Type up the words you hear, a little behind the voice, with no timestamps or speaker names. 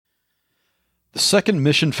Second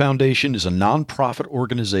Mission Foundation is a nonprofit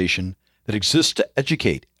organization that exists to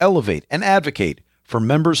educate, elevate, and advocate for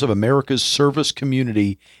members of America's service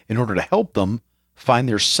community in order to help them find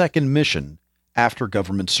their second mission after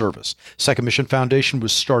government service. Second Mission Foundation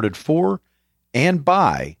was started for and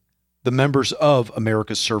by the members of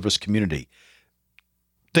America's service community.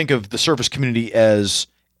 Think of the service community as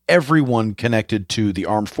everyone connected to the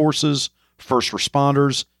armed forces, first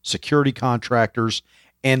responders, security contractors,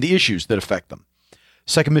 and the issues that affect them.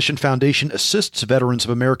 Second Mission Foundation assists veterans of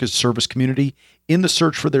America's service community in the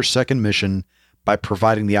search for their second mission by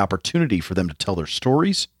providing the opportunity for them to tell their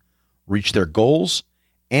stories, reach their goals,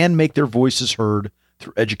 and make their voices heard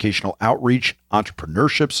through educational outreach,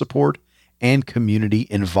 entrepreneurship support, and community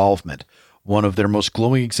involvement. One of their most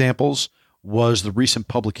glowing examples was the recent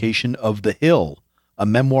publication of The Hill, a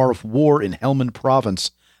memoir of war in Helmand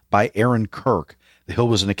Province by Aaron Kirk. The Hill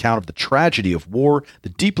was an account of the tragedy of war, the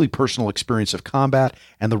deeply personal experience of combat,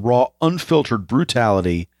 and the raw, unfiltered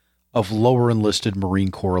brutality of lower enlisted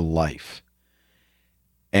Marine Corps life.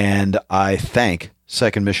 And I thank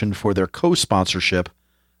Second Mission for their co-sponsorship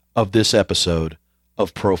of this episode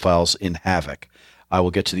of Profiles in Havoc. I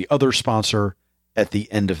will get to the other sponsor at the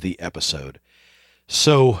end of the episode.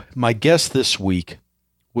 So my guest this week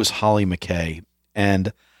was Hollie McKay,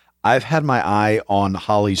 and I've had my eye on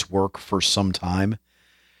Hollie's work for some time.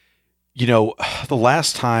 You know, the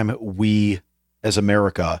last time we, as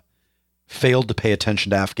America, failed to pay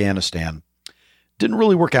attention to Afghanistan didn't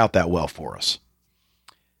really work out that well for us.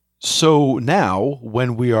 So now,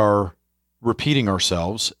 when we are repeating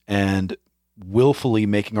ourselves and willfully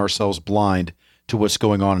making ourselves blind to what's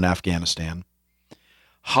going on in Afghanistan,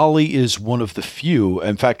 Hollie is one of the few.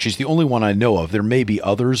 In fact, she's the only one I know of. There may be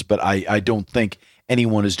others, but I don't think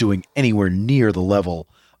anyone is doing anywhere near the level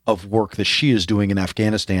of work that she is doing in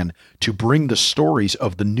Afghanistan to bring the stories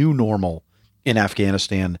of the new normal in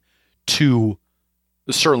Afghanistan to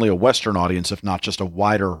certainly a Western audience, if not just a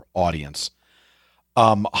wider audience.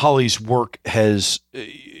 Hollie's work has,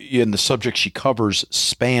 in the subject she covers,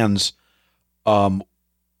 spans, a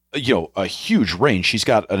huge range. She's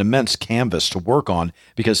got an immense canvas to work on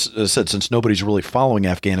because, as I said, since nobody's really following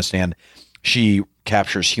Afghanistan, she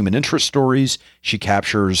captures human interest stories. She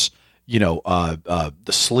captures, the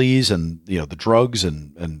sleaze and, the drugs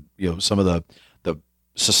and some of the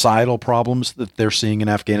societal problems that they're seeing in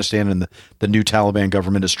Afghanistan and the new Taliban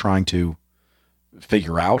government is trying to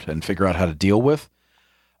figure out how to deal with.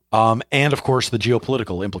 And of course, the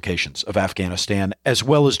geopolitical implications of Afghanistan, as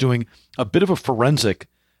well as doing a bit of a forensic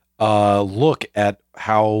look at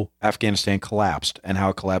how Afghanistan collapsed and how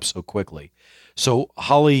it collapsed so quickly. So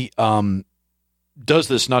Hollie does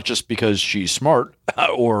this not just because she's smart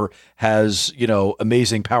or has,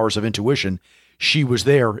 amazing powers of intuition. She was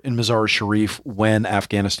there in Mazar-e-Sharif when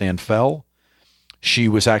Afghanistan fell. She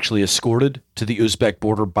was actually escorted to the Uzbek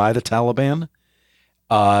border by the Taliban.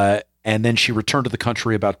 And then she returned to the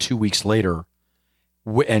country about 2 weeks later,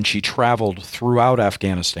 and she traveled throughout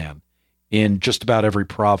Afghanistan in just about every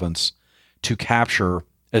province to capture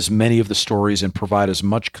as many of the stories and provide as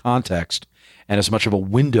much context and as much of a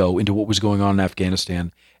window into what was going on in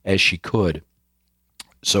Afghanistan as she could.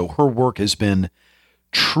 So her work has been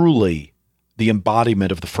truly the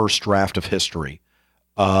embodiment of the first draft of history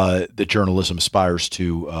that journalism aspires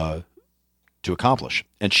to accomplish.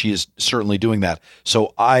 And she is certainly doing that.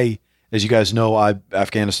 So as you guys know,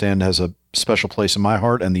 Afghanistan has a special place in my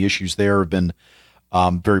heart, and the issues there have been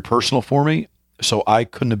very personal for me. So I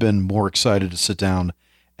couldn't have been more excited to sit down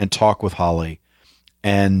and talk with Hollie.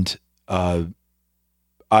 And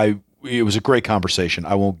it was a great conversation.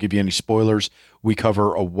 I won't give you any spoilers. We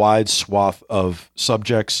cover a wide swath of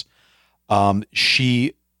subjects. I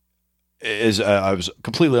was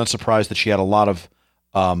completely unsurprised that she had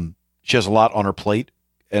she has a lot on her plate,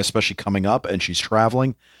 especially coming up, and she's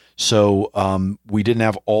traveling. So we didn't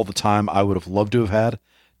have all the time I would have loved to have had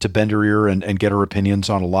to bend her ear and get her opinions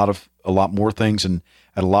on a lot more things and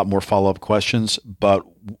had a lot more follow-up questions. But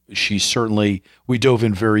we dove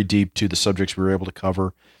in very deep to the subjects we were able to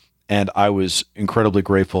cover, and I was incredibly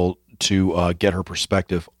grateful to get her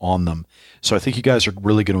perspective on them. So I think you guys are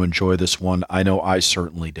really going to enjoy this one. I know I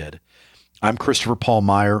certainly did. I'm Christopher Paul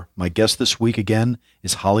Meyer. My guest this week again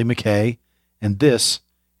is Hollie McKay, and this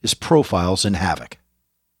is Profiles in Havoc.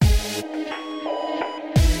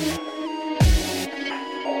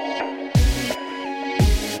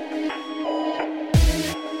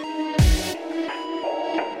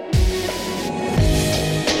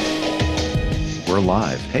 We're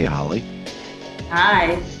live. Hey, Hollie.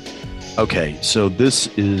 Hi. Okay, so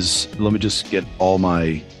let me just get all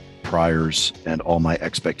my priors and all my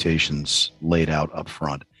expectations laid out up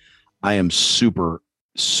front. I am super,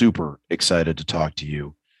 super excited to talk to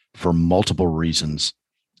you for multiple reasons.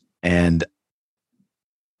 And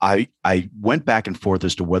I went back and forth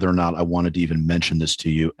as to whether or not I wanted to even mention this to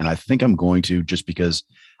you. And I think I'm going to, just because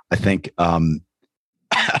I think, I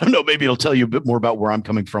don't know, maybe it'll tell you a bit more about where I'm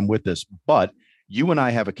coming from with this, but you and I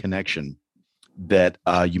have a connection that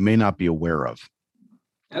you may not be aware of.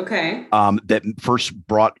 Okay. That first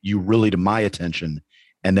brought you really to my attention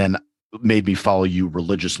and then made me follow you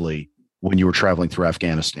religiously when you were traveling through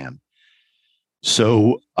Afghanistan.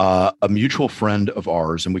 So, a mutual friend of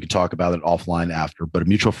ours, and we could talk about it offline after, but a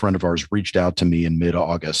mutual friend of ours reached out to me in mid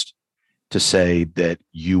August to say that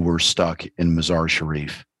you were stuck in Mazar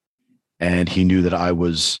Sharif. And he knew that I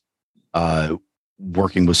was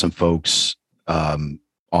working with some folks on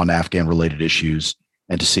Afghan related issues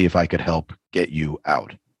and to see if I could help get you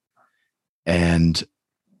out. And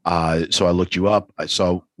so I looked you up, I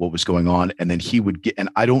saw what was going on, and then he would get, and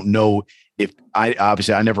I don't know if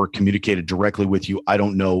I never communicated directly with you. I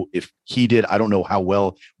don't know if he did. I don't know how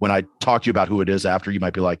well, when I talk to you about who it is after, you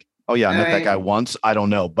might be like, oh yeah, I met that guy once. I don't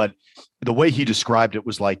know. But the way he described it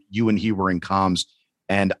was like you and he were in comms,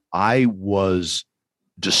 and I was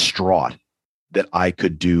distraught that I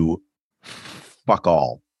could do fuck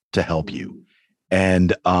all to help you.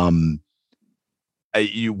 And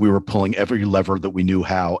we were pulling every lever that we knew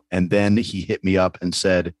how. And then he hit me up and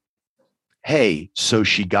said, hey, so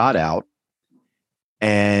she got out,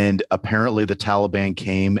 and apparently the Taliban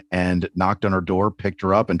came and knocked on her door, picked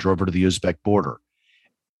her up, and drove her to the Uzbek border.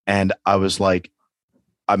 And I was like,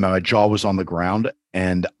 my jaw was on the ground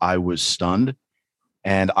and I was stunned.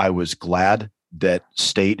 And I was glad that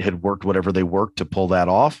state had worked whatever they worked to pull that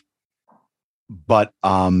off. But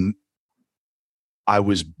I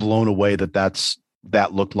was blown away that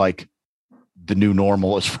looked like the new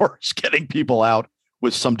normal as far as getting people out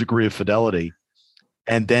with some degree of fidelity.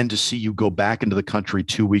 And then to see you go back into the country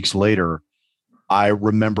 2 weeks later, I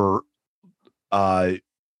remember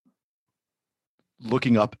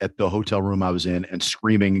looking up at the hotel room I was in and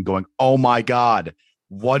screaming and going, oh my God,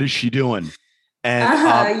 what is she doing?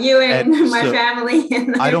 And you and my family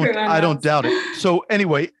and I don't doubt it. So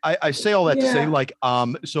anyway, I say all that to say, like,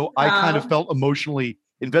 so I kind of felt emotionally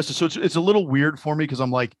invested. So it's a little weird for me because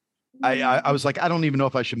I'm like, I was like, I don't even know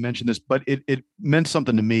if I should mention this, but it meant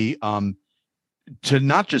something to me to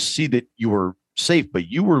not just see that you were safe, but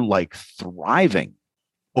you were like thriving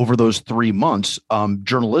over those 3 months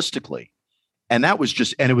journalistically. And that was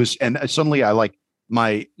just, and suddenly I like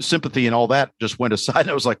my sympathy and all that just went aside.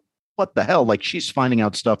 I was like, what the hell? Like, she's finding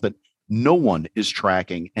out stuff that no one is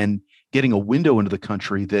tracking and getting a window into the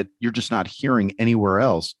country that you're just not hearing anywhere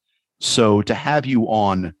else. So to have you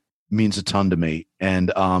on means a ton to me.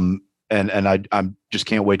 And I'm just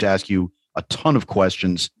can't wait to ask you a ton of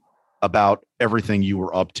questions about everything you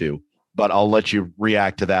were up to, but I'll let you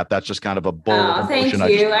react to that. That's just kind of a bowl of emotion.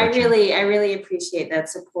 Thank you. I really appreciate that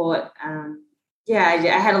support. I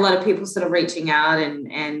had a lot of people sort of reaching out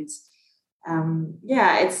and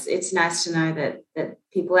it's nice to know that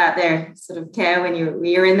people out there sort of care when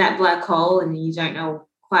you're in that black hole and you don't know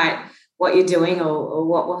quite what you're doing or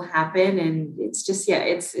what will happen. And it's just,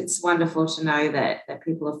 it's wonderful to know that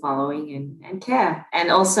people are following and care. And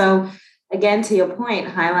also, again, to your point,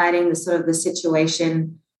 highlighting the sort of the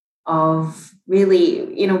situation of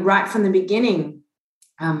really, right from the beginning.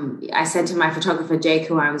 I said to my photographer, Jake,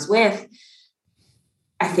 who I was with,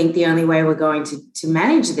 I think the only way we're going to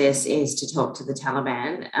manage this is to talk to the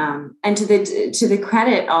Taliban. And to the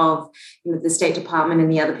credit of the State Department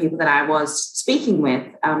and the other people that I was speaking with,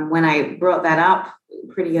 when I brought that up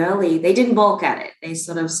pretty early, they didn't balk at it. They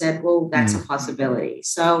sort of said, well, that's a possibility.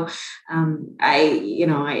 So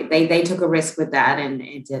they took a risk with that, and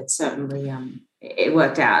it certainly it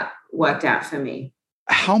worked out for me.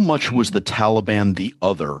 How much was the Taliban the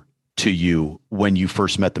other to you when you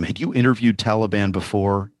first met them? Had you interviewed Taliban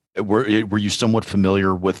before? Were you somewhat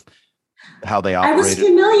familiar with how they operated? I was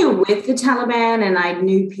familiar with the Taliban, and I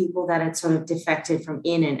knew people that had sort of defected from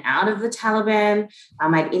in and out of the Taliban.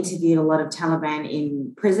 I'd interviewed a lot of Taliban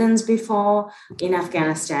in prisons before in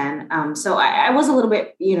Afghanistan. So I was a little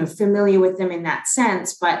bit, familiar with them in that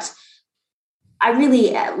sense, but I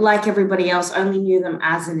really, like everybody else, only knew them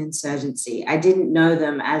as an insurgency. I didn't know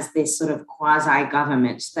them as this sort of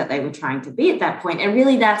quasi-government that they were trying to be at that point. And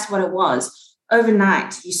really, that's what it was.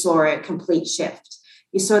 Overnight, you saw a complete shift.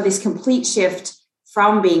 You saw this complete shift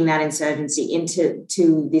from being that insurgency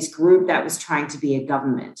into this group that was trying to be a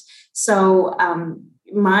government. So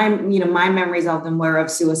my memories of them were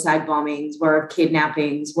of suicide bombings, were of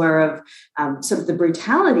kidnappings, were of sort of the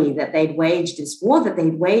brutality that they'd waged, this war that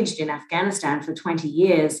they'd waged in Afghanistan for 20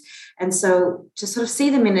 years. And so to sort of see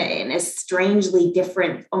them in a strangely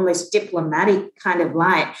different, almost diplomatic kind of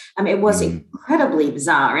light, it was incredibly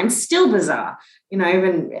bizarre and still bizarre.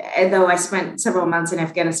 Even though I spent several months in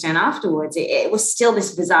Afghanistan afterwards, it was still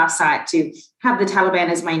this bizarre sight to have the Taliban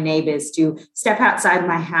as my neighbors, to step outside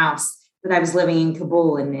my house that I was living in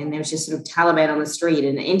Kabul, and there was just sort of Taliban on the street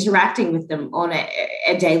and interacting with them on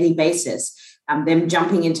a daily basis. Them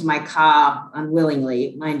jumping into my car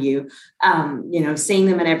unwillingly, mind you, seeing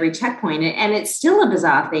them at every checkpoint. And it's still a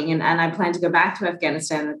bizarre thing. And I plan to go back to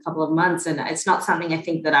Afghanistan in a couple of months. And it's not something I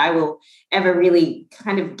think that I will ever really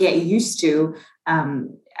kind of get used to.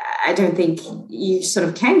 I don't think you sort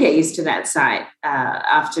of can get used to that site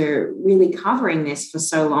after really covering this for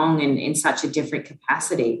so long and in such a different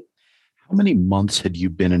capacity. How many months had you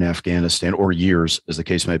been in Afghanistan, or years, as the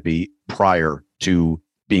case might be, prior to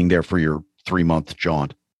being there for your 3-month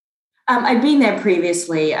jaunt? I'd been there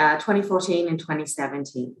previously, 2014 and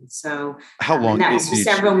 2017. So how long? That was for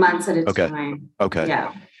several months at a time. Okay.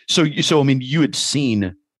 Yeah. So you had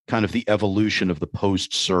seen kind of the evolution of the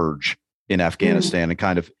post-surge in Afghanistan, and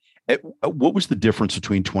kind of what was the difference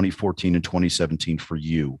between 2014 and 2017 for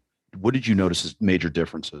you? What did you notice as major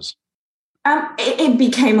differences? It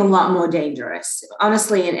became a lot more dangerous,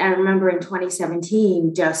 honestly. And I remember in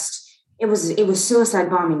 2017, it was suicide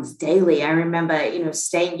bombings daily. I remember,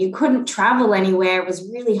 you couldn't travel anywhere. It was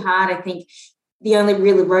really hard. I think the only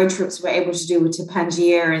really road trips we were able to do were to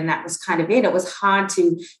Panjshir, and that was kind of it. It was hard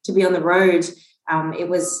to be on the road. It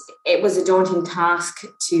was a daunting task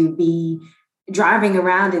to be driving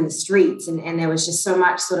around in the streets, and there was just so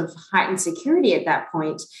much sort of heightened security at that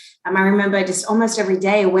point. I remember just almost every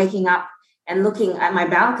day waking up and looking at my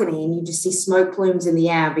balcony, and you just see smoke plumes in the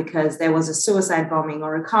air because there was a suicide bombing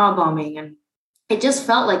or a car bombing. And it just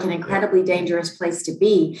felt like an incredibly dangerous place to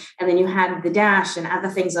be. And then you had the Daesh and other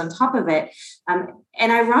things on top of it. And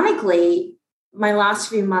ironically, my last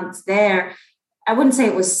few months there, I wouldn't say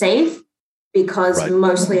it was safe because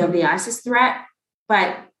mostly of the ISIS threat,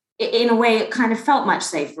 but in a way it kind of felt much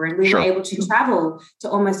safer. And we were able to travel to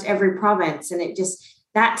almost every province. And it just,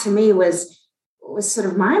 that to me was sort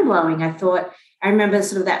of mind-blowing. I remember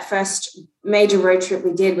sort of that first major road trip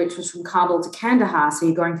we did, which was from Kabul to Kandahar. So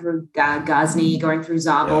you're going through Ghazni, you're going through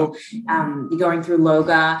Zabul, you're going through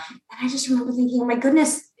Logar. And I just remember thinking, oh my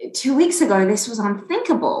goodness, 2 weeks ago, this was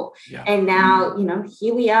unthinkable. Yeah. And now,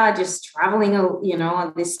 here we are just traveling,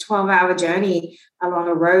 on this 12-hour journey along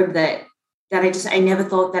a road that I never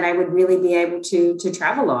thought that I would really be able to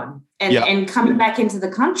travel on. And coming back into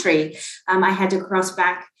the country, I had to cross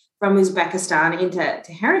back from Uzbekistan into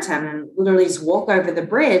Heritan and literally just walk over the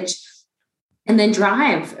bridge and then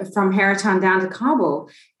drive from Heritan down to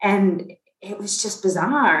Kabul. And it was just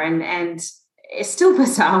bizarre. And it's still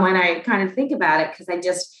bizarre when I kind of think about it, because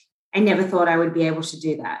I never thought I would be able to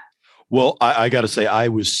do that. Well, I got to say, I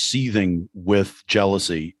was seething with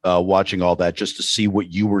jealousy watching all that, just to see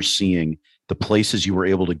what you were seeing, the places you were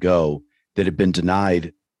able to go that had been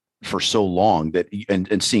denied for so long,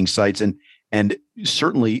 and seeing sites and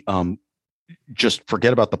certainly just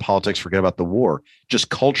forget about the politics, forget about the war, just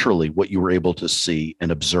culturally what you were able to see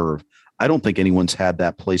and observe. I don't think anyone's had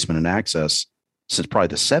that placement and access since probably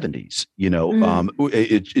the 70s.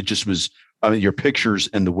 It just was, your pictures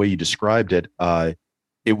and the way you described it,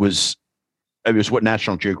 it was what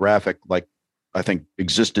National Geographic, I think,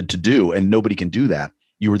 existed to do, and nobody can do that.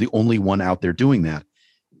 You were the only one out there doing that.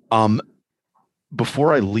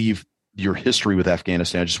 Before I leave your history with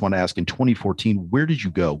Afghanistan, I just want to ask, in 2014, where did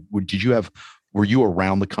you go? Were you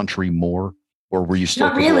around the country more, or were you still?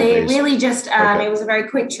 Not really. Really just, It was a very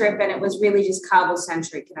quick trip, and it was really just Kabul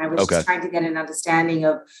centric. And I was just trying to get an understanding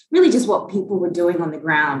of really just what people were doing on the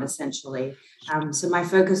ground, essentially. So my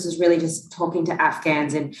focus was really just talking to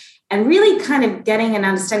Afghans and really kind of getting an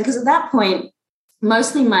understanding, because at that point,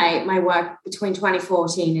 mostly my work between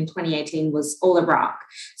 2014 and 2018 was all Iraq.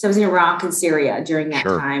 So I was in Iraq and Syria during that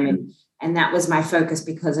time. And that was my focus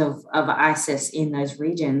because of ISIS in those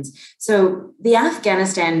regions. So the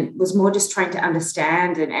Afghanistan was more just trying to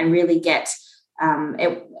understand and really get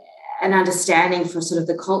an understanding for sort of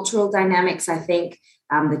the cultural dynamics, I think,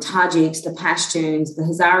 the Tajiks, the Pashtuns, the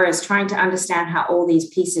Hazaras, trying to understand how all these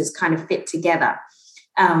pieces kind of fit together.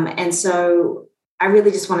 And so I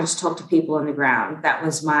really just wanted to talk to people on the ground. That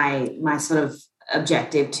was my sort of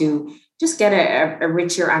objective, to just get a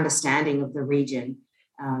richer understanding of the region.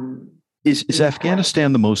 Is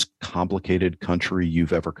Afghanistan the most complicated country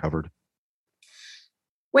you've ever covered?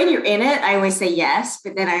 when you're in it, I always say yes,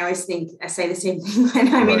 but then I always think I say the same thing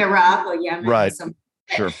when I'm in Iraq or Yemen or something.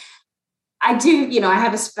 Sure. I do, I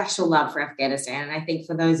have a special love for Afghanistan. And I think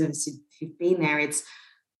for those of us who've been there,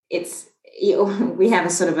 we have a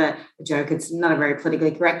sort of a joke. It's not a very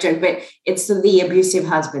politically correct joke, but it's the abusive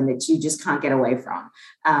husband that you just can't get away from.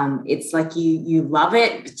 It's like you love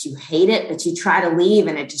it, but you hate it, but you try to leave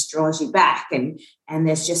and it just draws you back. And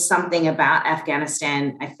there's just something about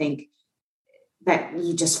Afghanistan, I think, that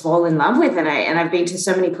you just fall in love with. And I've been to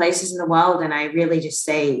so many places in the world, and I really just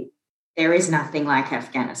say there is nothing like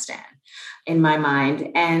Afghanistan in my mind.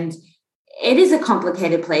 And it is a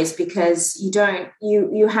complicated place because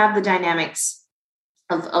you have the dynamics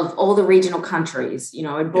of all the regional countries.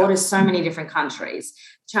 It borders so many different countries: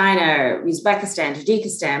 China, Uzbekistan,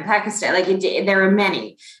 Tajikistan, Pakistan. There are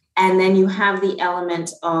many. And then you have the element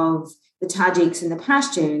of the Tajiks and the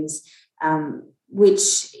Pashtuns,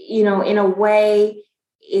 which, in a way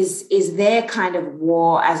is their kind of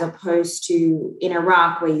war, as opposed to in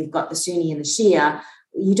Iraq, where you've got the Sunni and the Shia.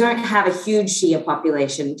 You don't have a huge Shia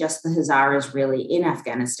population, just the Hazaras really in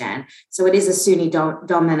Afghanistan. So it is a Sunni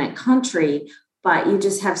dominant country, but you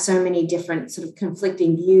just have so many different sort of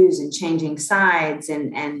conflicting views and changing sides.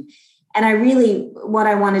 And I really, what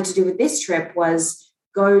I wanted to do with this trip was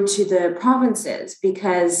go to the provinces,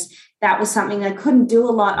 because that was something I couldn't do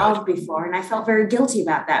a lot of before. And I felt very guilty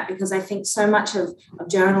about that, because I think so much of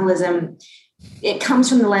journalism, it comes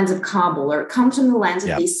from the lens of Kabul, or it comes from the lens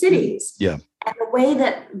of these cities. Yeah. And the way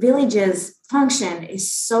that villages function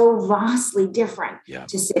is so vastly different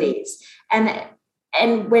to cities.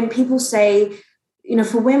 And when people say,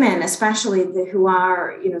 for women, especially who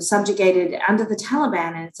are, subjugated under the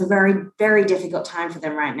Taliban, and it's a very, very difficult time for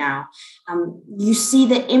them right now, you see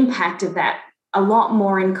the impact of that a lot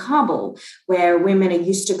more in Kabul, where women are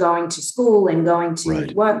used to going to school and going to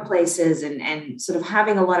workplaces and sort of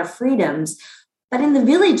having a lot of freedoms. But in the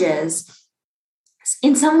villages,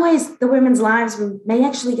 in some ways, the women's lives may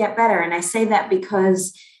actually get better. And I say that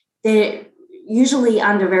because they're usually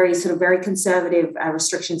under very conservative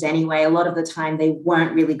restrictions anyway. A lot of the time, they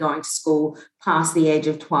weren't really going to school past the age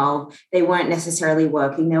of 12. They weren't necessarily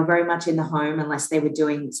working. They were very much in the home, unless they were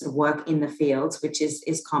doing sort of work in the fields, which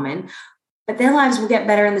is common. But their lives will get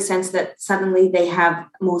better in the sense that suddenly they have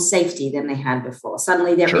more safety than they had before.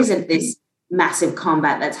 Suddenly there isn't this massive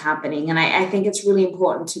combat that's happening. And I think it's really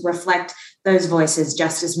important to reflect those voices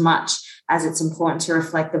just as much as it's important to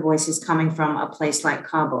reflect the voices coming from a place like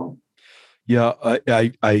Kabul. Yeah,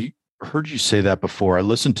 I heard you say that before. I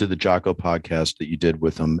listened to the Jocko podcast that you did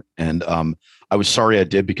with him, and I was sorry I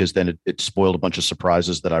did, because then it spoiled a bunch of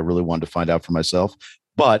surprises that I really wanted to find out for myself.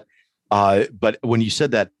 But when you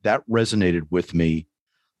said that resonated with me.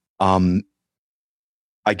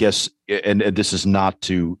 I guess, and this is not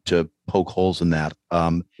to poke holes in that.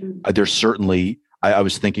 There's certainly, I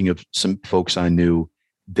was thinking of some folks I knew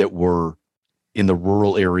that were in the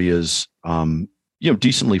rural areas,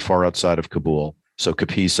 decently far outside of Kabul. So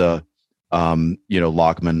Kapisa,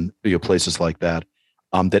 Lockman, places like that,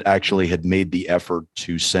 that actually had made the effort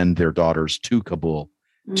to send their daughters to Kabul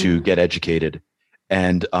to get educated.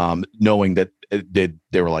 And knowing that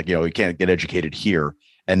they were like, you can't get educated here.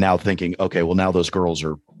 And now thinking, okay, well, now those girls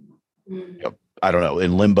are, I don't know,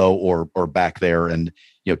 in limbo or back there and,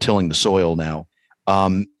 tilling the soil now.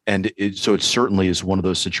 So it certainly is one of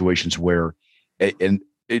those situations where,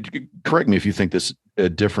 correct me if you think this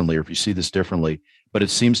differently, or if you see this differently, but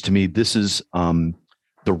it seems to me this is the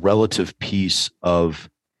relative peace of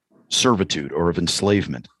servitude or of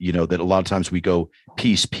enslavement, that a lot of times we go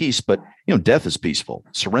peace, but death is peaceful.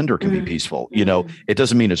 Surrender can be peaceful. It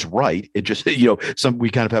doesn't mean it's right. It just, we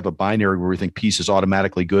kind of have a binary where we think peace is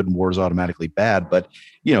automatically good and war is automatically bad. But,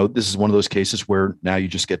 this is one of those cases where now you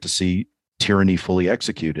just get to see tyranny fully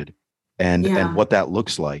executed and what that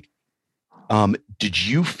looks like. Did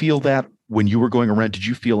you feel that when you were going around? Did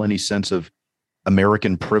you feel any sense of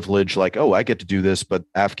American privilege, like, oh, I get to do this, but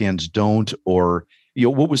Afghans don't? Or,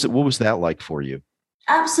 what was that like for you?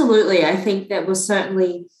 Absolutely. I think that was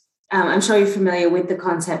certainly, I'm sure you're familiar with the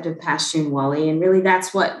concept of Pashtun-Wali, and really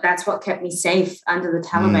that's what kept me safe under the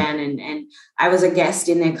Taliban. And I was a guest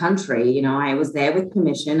in their country. I was there with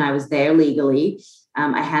permission. I was there legally.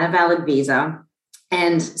 I had a valid visa.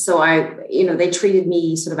 And so they treated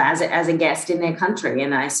me sort of as a guest in their country.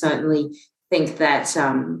 And I certainly think that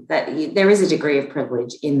there is a degree of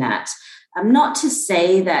privilege in that. Not to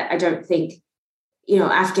say that I don't think,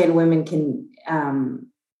 Afghan women can,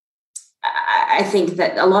 I think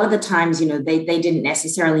that a lot of the times, they didn't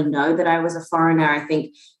necessarily know that I was a foreigner. I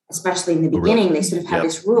think especially in the Oh, really? beginning, they sort of had Yep.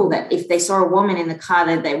 this rule that if they saw a woman in the car,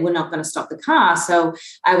 that they were not going to stop the car. So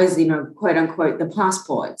I was, quote unquote, the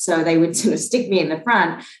passport. So they would sort of stick me in the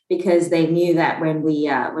front because they knew that when we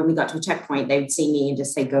got to a checkpoint, they would see me and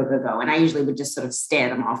just say, go, go, go. And I usually would just sort of stare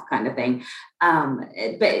them off kind of thing.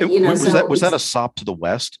 Was that a sop to the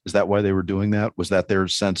West? Is that why they were doing that? Was that their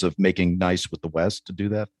sense of making nice with the West to do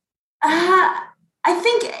that? I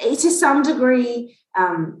think to some degree,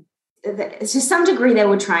 they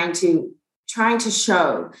were trying to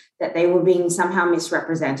show that they were being somehow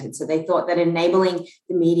misrepresented. So they thought that enabling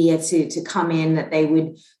the media to come in, that they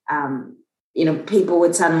would, people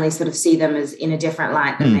would suddenly sort of see them as in a different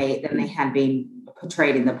light than they had been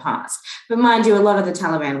portrayed in the past. But mind you, a lot of the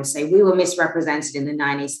Taliban will say we were misrepresented in the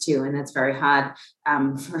 90s too, and that's very hard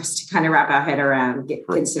for us to kind of wrap our head around,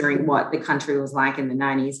 considering what the country was like in the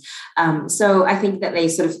 90s. So I think that they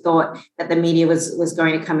sort of thought that the media was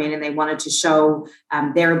going to come in and they wanted to show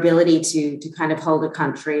their ability to kind of hold a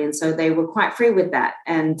country, and so they were quite free with that,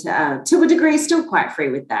 and to a degree still quite free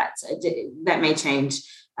with that. So that may change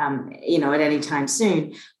at any time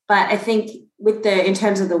soon. But I think in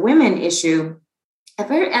terms of the women issue,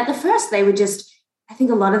 at the first, they were I think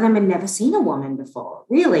a lot of them had never seen a woman before.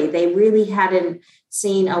 Really, they really hadn't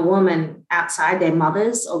seen a woman outside their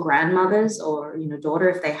mothers or grandmothers or, daughter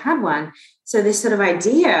if they had one. So this sort of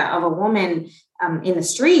idea of a woman in the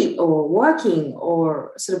street or working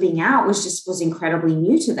or sort of being out was incredibly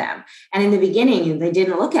new to them. And in the beginning, they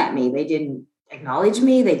didn't look at me. They didn't acknowledge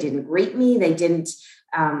me. They didn't greet me. They didn't,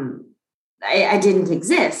 I didn't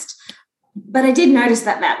exist. But I did notice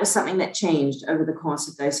that was something that changed over the course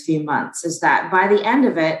of those few months, is that by the end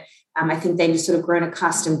of it, I think they'd just sort of grown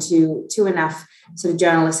accustomed to enough sort of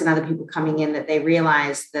journalists and other people coming in that they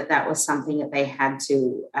realized that was something that they had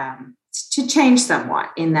to change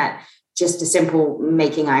somewhat, in that just a simple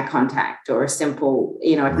making eye contact or a simple,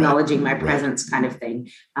 acknowledging my presence kind of thing.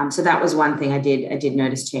 So that was one thing I did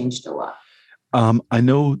notice changed a lot. I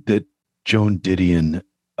know that Joan Didion,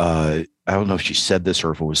 I don't know if she said this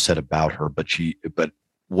or if it was said about her, but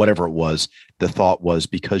whatever it was, the thought was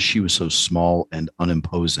because she was so small and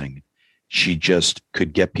unimposing, she just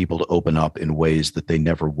could get people to open up in ways that they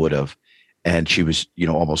never would have. And she was,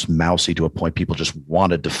 almost mousy to a point. People just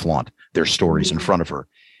wanted to flaunt their stories in front of her.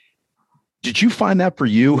 Did you find that for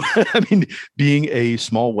you? I mean, being a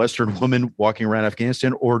small Western woman walking around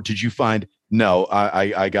Afghanistan, or did you find, no,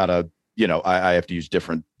 I gotta, I have to use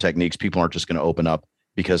different techniques. People aren't just going to open up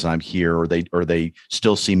because I'm here, or they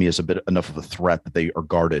still see me as enough of a threat that they are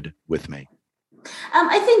guarded with me?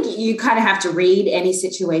 I think you kind of have to read any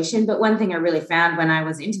situation. But one thing I really found when I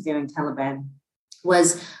was interviewing Taliban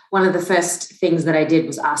was one of the first things that I did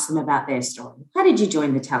was ask them about their story. How did you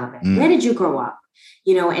join the Taliban? Where did you grow up?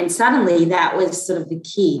 And suddenly that was sort of the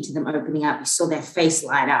key to them opening up. You saw their face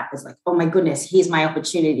light up. It's like, oh my goodness, here's my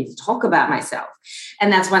opportunity to talk about myself.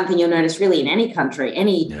 And that's one thing you'll notice really in any country,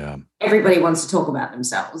 everybody wants to talk about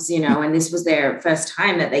themselves, and this was their first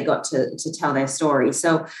time that they got to tell their story.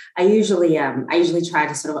 So I usually try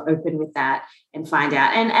to sort of open with that and find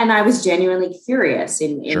out. And I was genuinely curious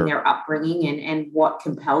in their upbringing and what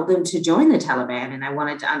compelled them to join the Taliban. And I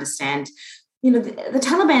wanted to understand, the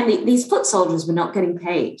Taliban, these foot soldiers were not getting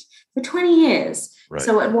paid for 20 years. Right.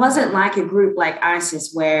 So it wasn't like a group like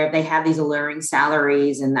ISIS where they had these alluring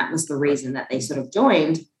salaries and that was the reason that they sort of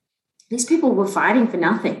joined. These people were fighting for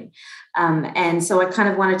nothing. And so I kind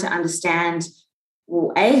of wanted to understand,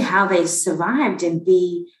 well, A, how they survived, and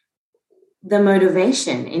B, the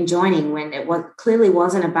motivation in joining when it clearly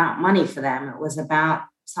wasn't about money for them. It was about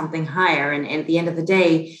something higher. And at the end of the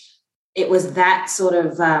day, it was that sort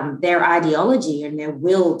of their ideology and their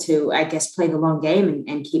will to, I guess, play the long game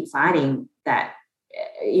and keep fighting that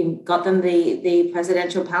got them the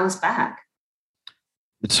presidential palace back.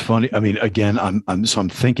 It's funny. I mean, again, I'm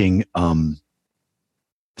thinking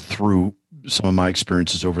through some of my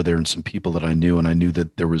experiences over there and some people that I knew, and I knew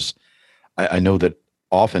that there was, I know that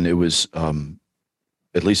often it was,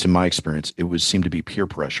 at least in my experience, it was seemed to be peer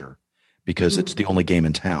pressure because it's the only game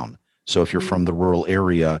in town. So if you're from the rural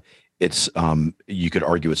area, it's you could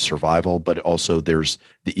argue it's survival, but also there's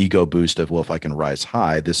the ego boost of, well, if I can rise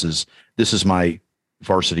high, this is my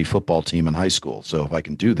varsity football team in high school. So if I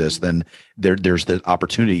can do this, then there's the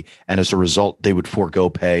opportunity. And as a result, they would forego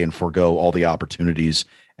pay and forego all the opportunities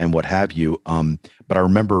and what have you. But I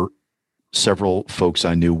remember several folks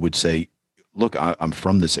I knew would say, look, I'm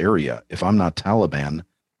from this area. If I'm not Taliban,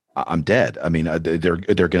 I'm dead. I mean, they're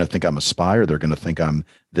going to think I'm a spy, or they're going to think I'm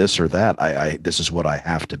this or that. This is what I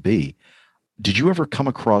have to be. Did you ever come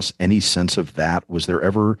across any sense of that? Is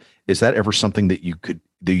that ever something that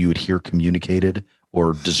you would hear communicated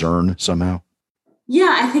or discern somehow?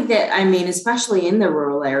 Yeah, I think that, I mean, especially in the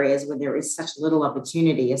rural areas where there is such little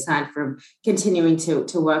opportunity aside from continuing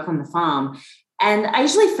to work on the farm. And I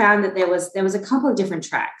usually found that there was a couple of different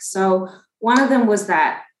tracks. So one of them was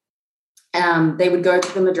that they would go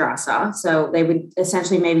to the madrasa. So they would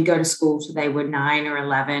essentially maybe go to school till they were 9 or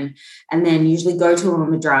 11, and then usually go to a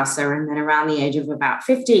madrasa. And then around the age of about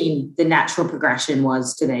 15, the natural progression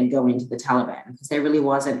was to then go into the Taliban because there really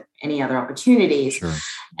wasn't any other opportunities. Sure.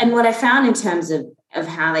 And what I found in terms of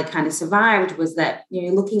how they kind of survived was that,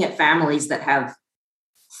 looking at families that have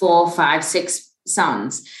 4, 5, 6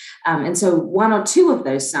 sons. And so one or two of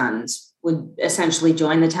those sons would essentially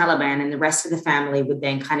join the Taliban, and the rest of the family would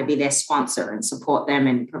then kind of be their sponsor and support them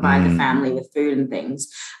and provide the family with food and things.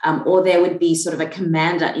 Or there would be sort of a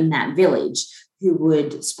commander in that village who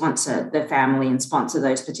would sponsor the family and sponsor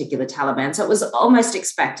those particular Taliban. So it was almost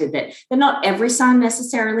expected that not every son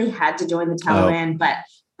necessarily had to join the Taliban, but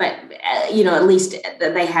at least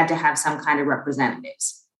they had to have some kind of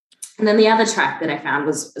representatives. And then the other track that I found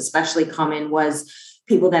was especially common was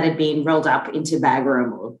people that had been rolled up into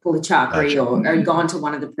Bagram or Pulachakri or gone to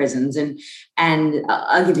one of the prisons. And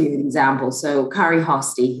I'll give you an example. So Kari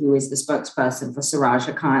Hosti, who is the spokesperson for Siraj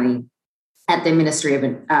Haqqani at the Ministry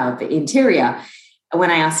of Interior, when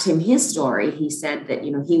I asked him his story, he said that,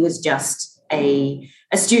 he was just a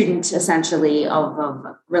student essentially of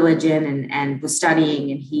religion and was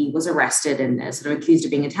studying, and he was arrested and sort of accused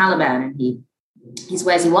of being a Taliban. And he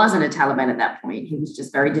swears he wasn't a Taliban at that point. He was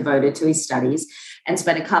just very devoted to his studies and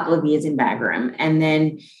spent a couple of years in Bagram. And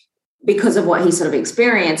then because of what he sort of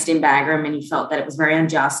experienced in Bagram, and he felt that it was very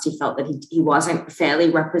unjust, he felt that he wasn't fairly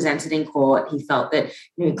represented in court. He felt that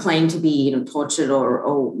he claimed to be tortured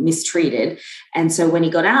or mistreated. And so when he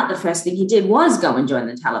got out, the first thing he did was go and join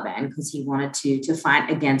the Taliban because he wanted to fight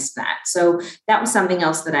against that. So that was something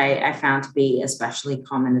else that I found to be especially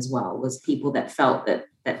common as well, was people that felt that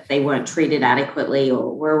they weren't treated adequately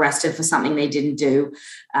or were arrested for something they didn't do.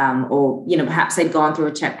 Or perhaps they'd gone through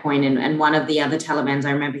a checkpoint, and one of the other Talibans,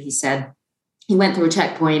 I remember he said he went through a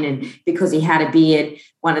checkpoint, and because he had a beard,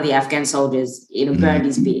 one of the Afghan soldiers, burned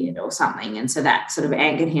his beard or something. And so that sort of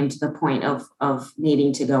angered him to the point of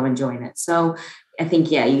needing to go and join it. So I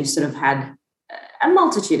think, you sort of had a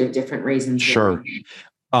multitude of different reasons. Sure.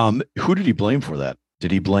 Who did he blame for that?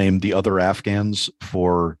 Did he blame the other Afghans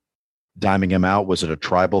for diming him out? Was it a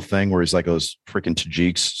tribal thing where he's like, those freaking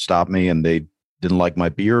Tajiks stopped me and they didn't like my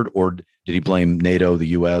beard? Or did he blame NATO, the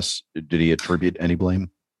US? Did he attribute any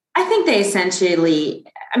blame? I think they essentially,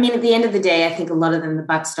 at the end of the day, I think a lot of them, the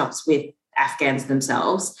buck stops with Afghans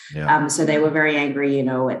themselves. Yeah. So they were very angry,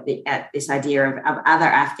 at this idea of other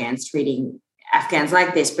Afghans treating Afghans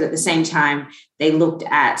like this, but at the same time, they looked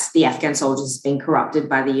at the Afghan soldiers as being corrupted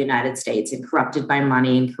by the United States and corrupted by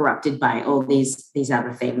money and corrupted by all these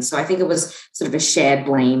other things. So I think it was sort of a shared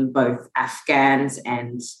blame, both Afghans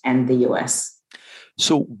and the US.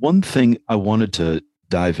 So one thing I wanted to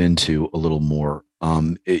dive into a little more,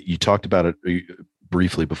 you talked about it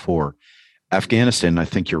briefly before. Afghanistan, I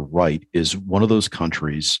think you're right, is one of those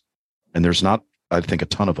countries, and there's not, I think, a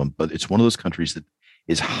ton of them, but it's one of those countries that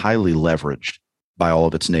is highly leveraged by all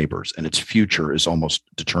of its neighbors, and its future is almost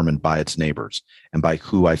determined by its neighbors and by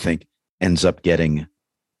who I think ends up getting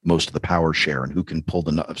most of the power share and who can pull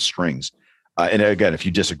the strings. And again, if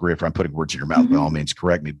you disagree, if I'm putting words in your mouth, by all means,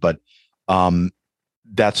 correct me. But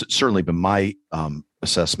that's certainly been my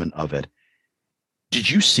assessment of it. Did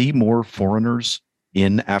you see more foreigners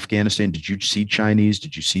in Afghanistan? Did you see Chinese?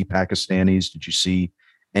 Did you see Pakistanis? Did you see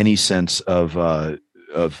any sense of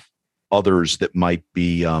others that might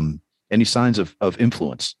be any signs of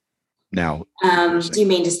influence now? Do you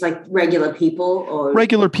mean just like regular people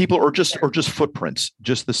or just footprints?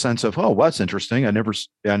 Just the sense of, oh, well, that's interesting. I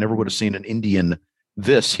never would have seen an Indian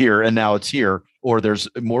this here, and now it's here. Or there's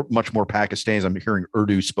much more Pakistanis. I'm hearing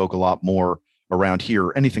Urdu spoke a lot more around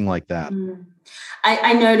here. Anything like that?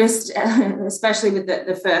 I noticed, especially with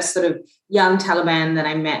the first sort of young Taliban that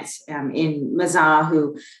I met in Mazar,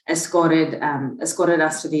 who escorted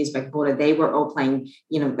us to the Uzbek border. They were all playing,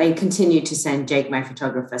 they continued to send Jake, my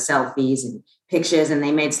photographer, selfies and pictures, and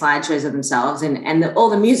they made slideshows of themselves, and all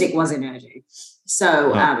the music was in Urdu.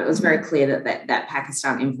 So it was very clear that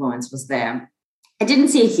Pakistan influence was there. I didn't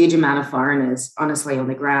see a huge amount of foreigners, honestly, on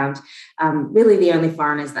the ground. Really, the only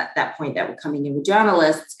foreigners at that point that were coming in were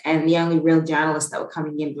journalists, and the only real journalists that were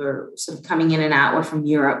coming in were sort of coming in and out were from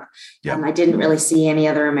Europe. Yeah. I didn't really see any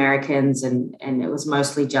other Americans, and it was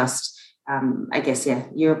mostly just,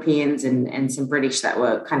 Europeans and some British that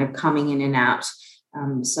were kind of coming in and out.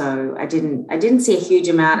 So I didn't see a huge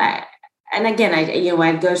amount. I'd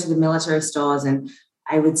go to the military stores, and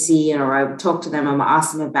I would see, or I would talk to them and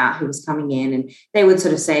ask them about who was coming in, and they would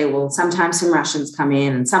sort of say, well, sometimes some Russians come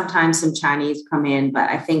in and sometimes some Chinese come in, but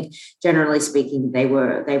I think generally speaking, they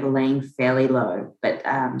were laying fairly low. But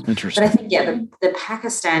Interesting. I think, yeah, the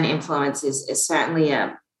Pakistan influence is certainly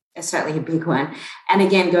a big one. And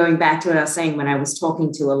again, going back to what I was saying when I was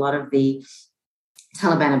talking to a lot of the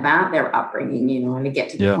Taliban about their upbringing, and to get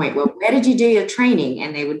to the point, well, where did you do your training?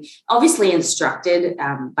 And they would obviously instructed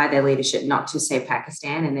by their leadership not to say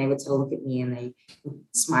Pakistan, and they would sort of look at me and they would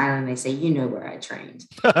smile and they say, you know where I trained.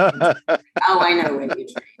 Oh, I know where you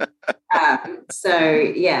trained. So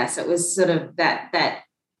it was sort of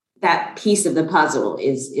that piece of the puzzle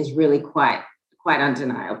is really quite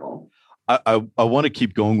undeniable. I want to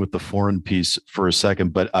keep going with the foreign piece for a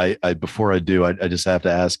second, but I before I do, I just have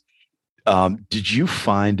to ask, did you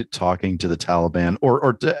find talking to the Taliban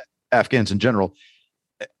or to Afghans in general,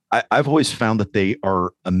 I've always found that they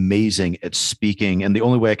are amazing at speaking, and the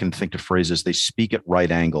only way I can think to phrase is they speak at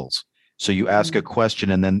right angles. So you ask a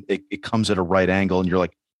question and then it comes at a right angle and you're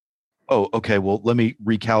like, oh, okay, well, let me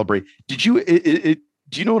recalibrate. Do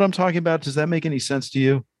you know what I'm talking about? Does that make any sense to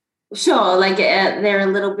you? Sure. Like they're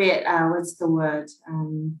a little bit, what's the word? I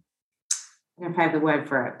don't know if I have the word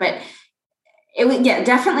for it, but it would,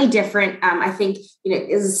 definitely different. I think,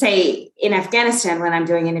 as I say, in Afghanistan, when I'm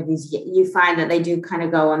doing interviews, you find that they do kind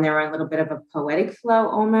of go on their own little bit of a poetic flow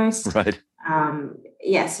almost. Right.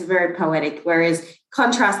 Yes, very poetic. Whereas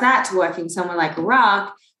contrast that to working somewhere like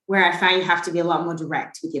Iraq, where I find you have to be a lot more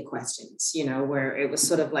direct with your questions, where it was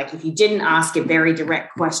sort of like, if you didn't ask a very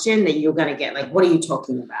direct question, then you're going to get like, what are you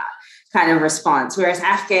talking about? Kind of response. Whereas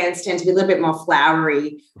Afghans tend to be a little bit more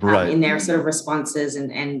flowery in their sort of responses,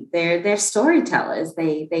 and they're storytellers.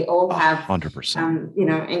 They all have 100%.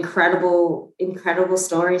 Incredible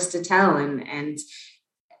stories to tell, and and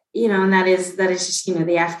that is just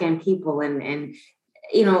the Afghan people, and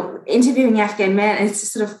interviewing Afghan men. It's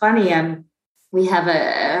just sort of funny. We have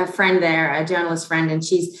a friend there, a journalist friend, and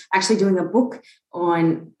she's actually doing a book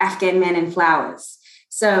on Afghan men and flowers.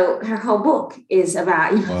 So her whole book is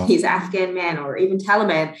about, these Afghan men or even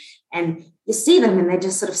Taliban, and you see them and they're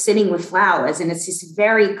just sort of sitting with flowers, and it's this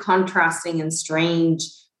very contrasting and strange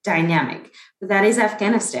dynamic. But that is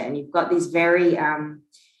Afghanistan. You've got these very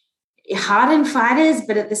hardened fighters,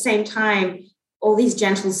 but at the same time, all these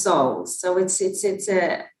gentle souls. So it's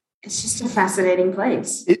just a fascinating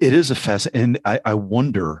place. It is a fascinating, and I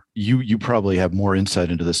wonder, you probably have more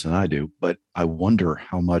insight into this than I do, but I wonder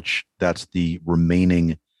how much that's the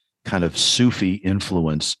remaining kind of Sufi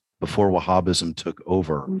influence before Wahhabism took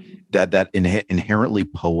over, that inherently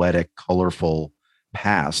poetic, colorful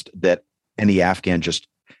past that any Afghan just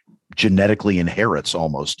genetically inherits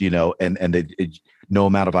almost, and no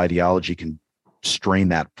amount of ideology can strain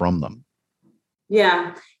that from them.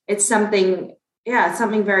 Yeah, it's something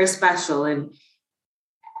very special. And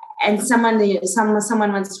someone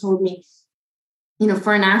once told me,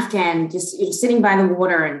 for an Afghan, just sitting by the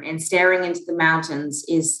water and staring into the mountains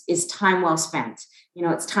is time well spent.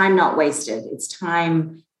 It's time not wasted. It's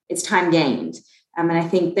time gained. And I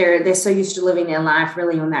think they're so used to living their life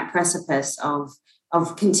really on that precipice of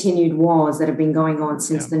continued wars that have been going on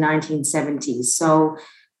since the 1970s. So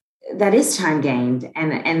that is time gained,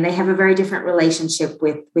 and they have a very different relationship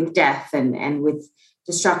with death and with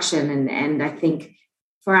destruction. And I think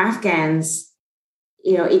for Afghans,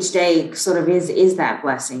 each day sort of is that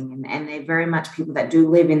blessing, and they're very much people that do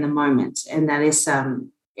live in the moment. And that is,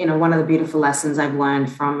 one of the beautiful lessons I've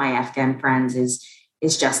learned from my Afghan friends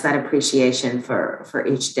is just that appreciation for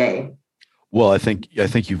each day. Well, I think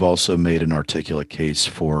you've also made an articulate case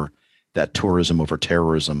for that tourism over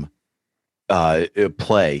terrorism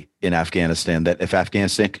play in Afghanistan, that if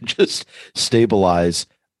Afghanistan could just stabilize,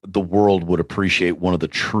 the world would appreciate one of the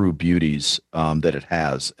true beauties that it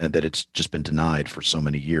has, and that it's just been denied for so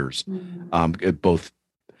many years, both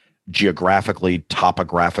geographically,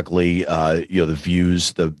 topographically, the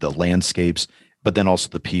views, the landscapes, but then also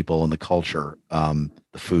the people and the culture, the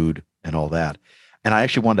food and all that. And I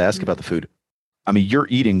actually wanted to ask about the food. I mean, you're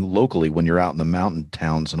eating locally when you're out in the mountain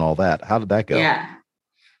towns and all that. How did that go? Yeah.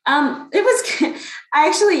 It was, I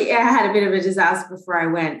had a bit of a disaster before I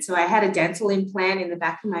went. So I had a dental implant in the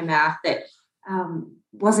back of my mouth that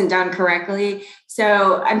wasn't done correctly.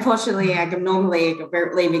 So unfortunately, I'm normally a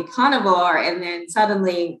very big carnivore, and then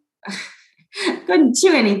suddenly couldn't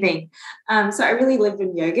chew anything. So I really lived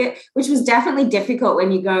on yogurt, which was definitely difficult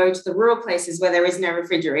when you go to the rural places where there is no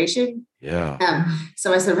refrigeration. Yeah.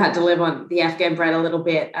 So I sort of had to live on the Afghan bread a little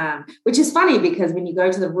bit, which is funny because when you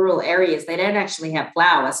go to the rural areas, they don't actually have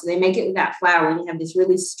flour. So they make it without flour, and you have this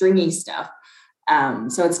really stringy stuff.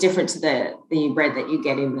 So it's different to the bread that you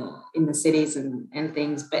get in the cities and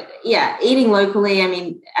things. But yeah, eating locally, I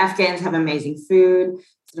mean, Afghans have amazing food,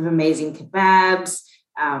 sort of amazing kebabs.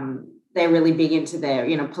 They're really big into their,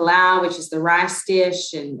 palau, which is the rice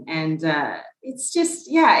dish. And it's just,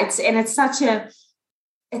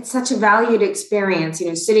 it's such a valued experience,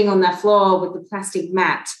 sitting on that floor with the plastic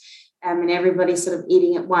mat, and everybody sort of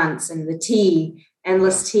eating at once, and the tea,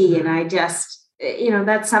 endless tea. And I just,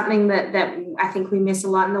 that's something that I think we miss a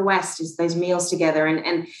lot in the West, is those meals together.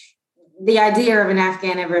 And the idea of an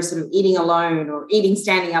Afghan ever sort of eating alone or eating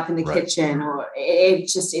standing up in the kitchen, or it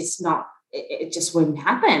just wouldn't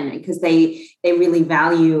happen, because they really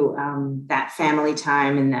value that family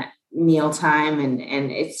time and that meal time.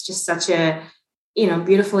 And it's just such a,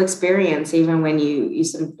 beautiful experience, even when you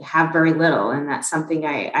sort of have very little. And that's something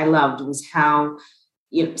I loved, was how,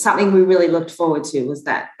 something we really looked forward to was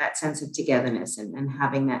that sense of togetherness and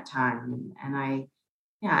having that time. And I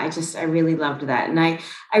really loved that. And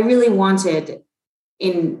I really wanted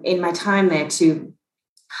in my time there to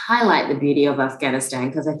highlight the beauty of Afghanistan,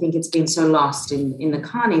 because I think it's been so lost in the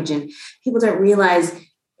carnage, and people don't realize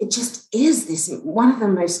it just is this one of the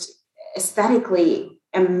most aesthetically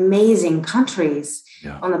amazing countries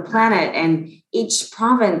on the planet, and each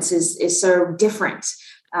province is so different,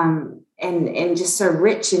 and just so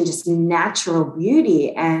rich in just natural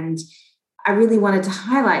beauty. And I really wanted to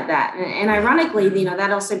highlight that. And ironically,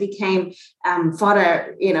 that also became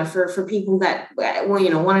fodder, for people that,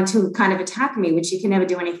 wanted to kind of attack me, which you can never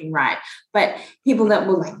do anything right. But people that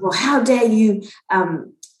were like, well, how dare you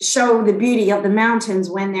show the beauty of the mountains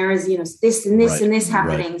when there is, this and this and this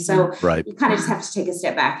happening. So you kind of just have to take a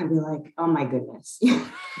step back and be like, oh my goodness. You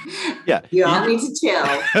all need to chill.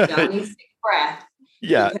 You all need to take a breath.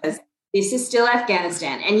 Because this is still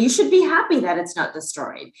Afghanistan, and you should be happy that it's not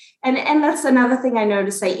destroyed. And that's another thing I know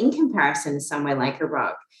to say, in comparison to somewhere like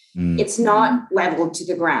Iraq. It's not leveled to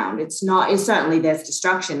the ground. It's certainly there's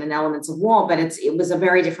destruction and elements of war, but it was a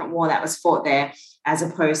very different war that was fought there, as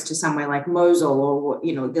opposed to somewhere like Mosul or,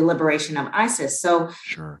 the liberation of ISIS. So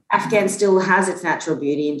Afghan still has its natural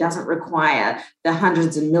beauty and doesn't require the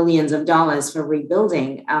hundreds of millions of dollars for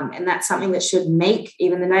rebuilding. And that's something that should make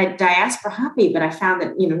even the diaspora happy. But I found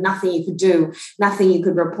that, nothing you could do, nothing you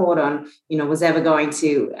could report on, was ever going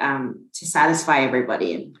to satisfy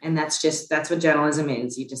everybody. And that's what journalism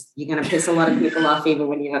is. You're going to piss a lot of people off even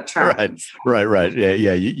when you're not trying. Right.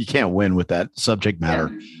 Yeah. You can't win with that subject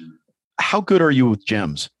matter. Yeah. How good are you with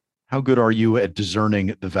gems? How good are you at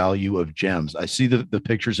discerning the value of gems? I see the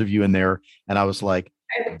pictures of you in there, and I was like,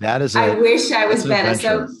 I wish I was better.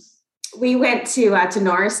 So we went to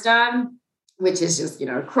Nuristan, which is just,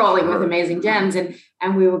 crawling with amazing gems.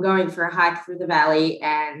 And we were going for a hike through the valley,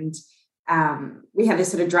 and we had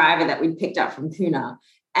this sort of driver that we'd picked up from Kuna,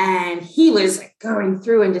 and he was going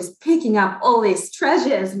through and just picking up all these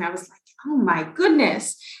treasures. And I was like, oh my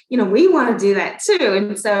goodness, we want to do that too.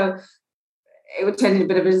 And so it would turn into a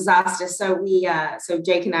bit of a disaster. So so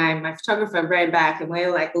Jake and I, my photographer, ran back, and we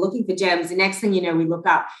were like looking for gems. The next thing you know, we look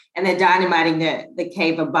up and they're dynamiting the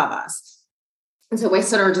cave above us. And so we're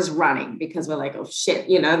sort of just running, because we're like, oh shit,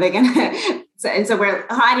 they're gonna. So we're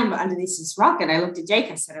hiding under this rock. And I looked at Jake.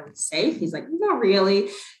 I said, "Are we safe?" He's like, "Not really.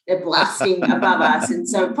 They're blasting above us." And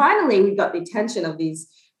so finally, we got the attention of these,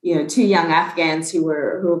 two young Afghans who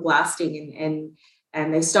were blasting,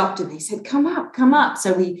 and they stopped and they said, come up.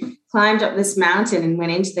 So we climbed up this mountain and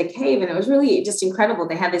went into the cave, and it was really just incredible.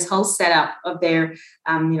 They had this whole setup of their,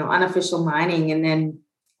 unofficial mining, and then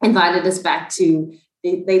invited us back to,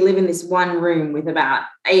 they live in this one room with about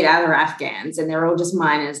 8 other Afghans, and they're all just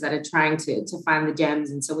miners that are trying to find the gems.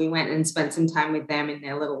 And so we went and spent some time with them in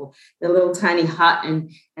their little tiny hut, and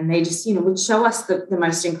they just, would show us the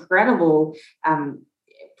most incredible,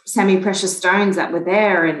 semi-precious stones that were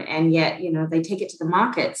there, and yet they take it to the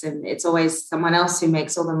markets, and it's always someone else who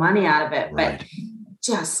makes all the money out of it. But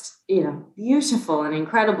just beautiful and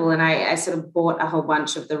incredible. And I sort of bought a whole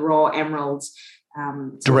bunch of the raw emeralds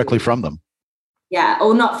directly from them.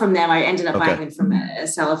 Or not from them. I ended up buying them from a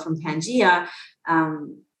seller from Pangaea,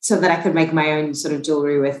 so that I could make my own sort of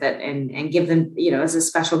jewelry with it and give them, as a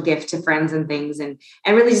special gift to friends and things, and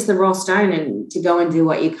really just the raw stone, and to go and do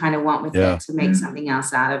what you kind of want with it, to make something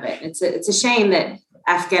else out of it. It's a shame that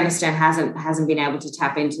Afghanistan hasn't been able to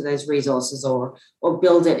tap into those resources or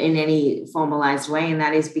build it in any formalized way, and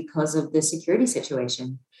that is because of the security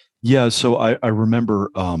situation. Yeah, so I remember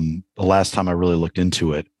the last time I really looked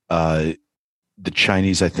into it, the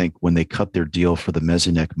Chinese, I think, when they cut their deal for the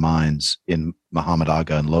Mezinek mines in Muhammad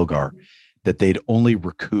Aga and Logar, that they'd only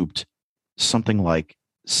recouped something like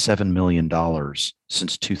 $7 million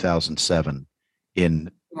since 2007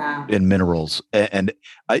 in Yeah. in minerals. And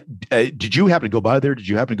did you happen to go by there? Did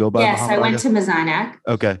you happen to go by Yes, I Muhammad went Aga? to Mazinak.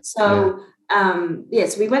 Okay. Yeah. So,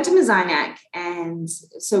 yes, we went to Mazinak. And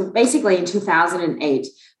so basically in 2008,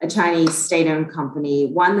 a Chinese state-owned company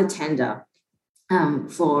won the tender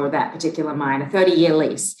for that particular mine, a 30-year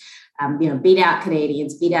lease, beat out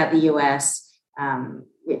Canadians, beat out the US,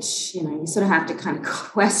 which, you sort of have to kind of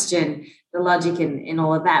question the logic in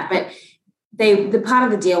all of that. But the part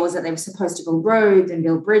of the deal was that they were supposed to build roads and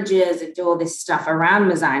build bridges and do all this stuff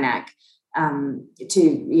around Mazinak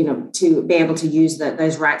to be able to use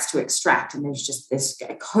those rights to extract. And there's just this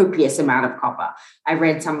copious amount of copper. I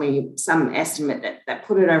read some estimate that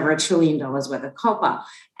put it over $1 trillion worth of copper.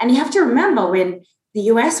 And you have to remember when the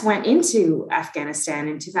US went into Afghanistan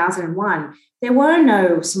in 2001, there were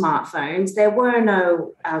no smartphones, there were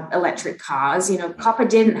no electric cars. Copper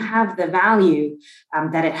didn't have the value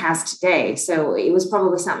that it has today. So it was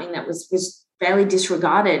probably something that was fairly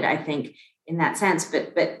disregarded, I think, in that sense.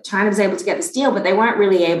 But China was able to get this deal, but they weren't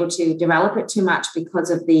really able to develop it too much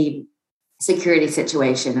because of the security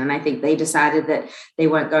situation. And I think they decided that they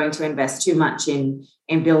weren't going to invest too much in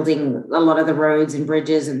building a lot of the roads and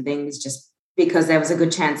bridges and things, just because there was a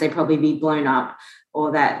good chance they'd probably be blown up,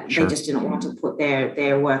 or that Sure. they just didn't want to put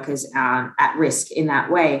their workers at risk in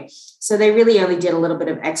that way. So they really only did a little bit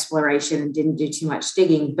of exploration and didn't do too much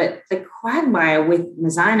digging. But the quagmire with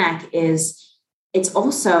Mazinak is it's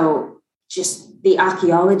also just the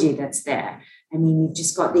archaeology that's there. I mean, you've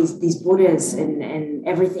just got these Buddhas and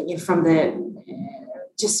everything from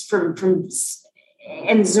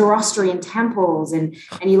and Zoroastrian temples, and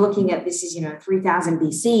you're looking at this is 3000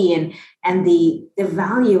 BC, and the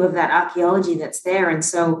value of that archaeology that's there. And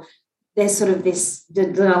so there's sort of the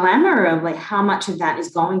dilemma of like how much of that is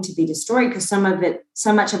going to be destroyed, because so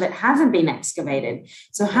much of it hasn't been excavated.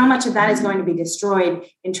 So how much of that is going to be destroyed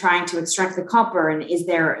in trying to extract the copper, and is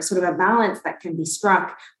there sort of a balance that can be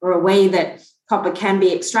struck, or a way that copper can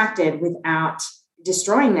be extracted without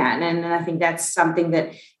destroying that? And I think that's something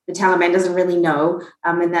that the Taliban doesn't really know,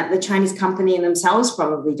 and that the Chinese company and themselves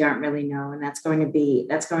probably don't really know, and that's going to be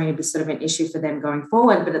sort of an issue for them going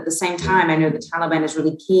forward. But at the same time, I know the Taliban is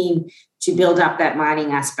really keen to build up that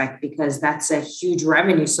mining aspect, because that's a huge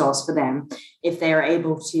revenue source for them if they are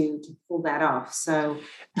able to pull that off. So,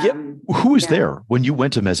 who was there when you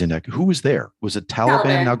went to Mazinak? Who was there? Was it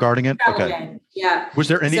Taliban now guarding it? Taliban, okay. Yeah. Was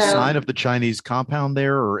there any sign of the Chinese compound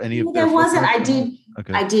there, or any of there wasn't.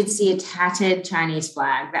 Okay. I did see a tattered Chinese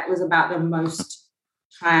flag. That was about the most,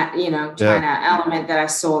 China element that I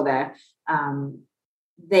saw there.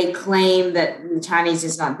 They claim that the Chinese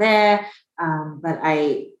is not there, but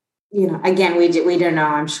again, we don't know.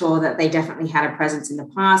 I'm sure that they definitely had a presence in the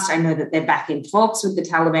past. I know that they're back in talks with the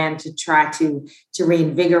Taliban to try to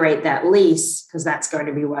reinvigorate that lease, because that's going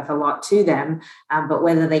to be worth a lot to them. But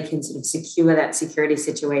whether they can sort of secure that security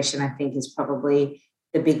situation, I think, is probably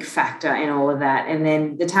the big factor in all of that. And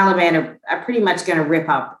then the Taliban are pretty much going to rip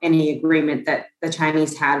up any agreement that the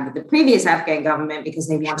Chinese had with the previous Afghan government, because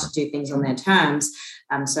they want to do things on their terms.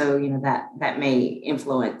 So, that may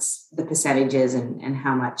influence the percentages and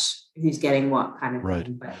how much, who's getting what kind of right.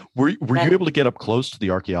 thing. But were you able to get up close to the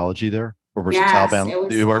archaeology there? Or was yes, the Taliban?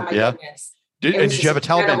 Goodness. Did you have a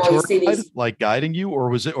Taliban tour guide, like guiding you, or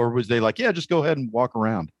was they like, yeah, just go ahead and walk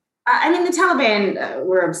around? I mean, the Taliban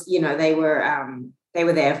they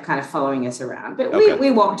were there kind of following us around, but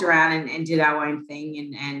we walked around and did our own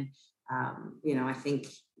thing. And I think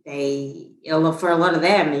they, for a lot of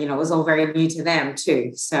them, it was all very new to them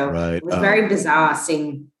too. So It was very bizarre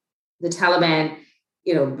seeing the Taliban,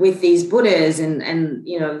 with these Buddhas and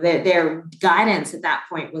their guidance at that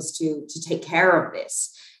point was to take care of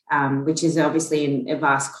this, which is obviously in a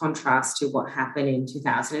vast contrast to what happened in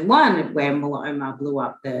 2001, where Mullah Omar blew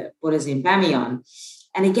up the Buddhas in Bamiyan.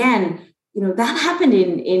 And again, that happened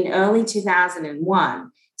in early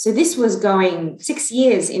 2001. So this was going 6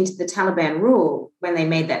 years into the Taliban rule when they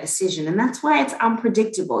made that decision. And that's why it's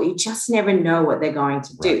unpredictable. You just never know what they're going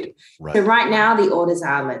to do. Right. So right now the orders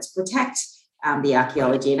are, let's protect the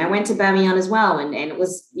archaeology. And I went to Bamiyan as well. And it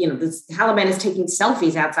was, the Taliban is taking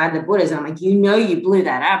selfies outside the Buddhas. And I'm like, you blew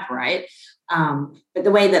that up, right? But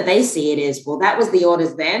the way that they see it is, well, that was the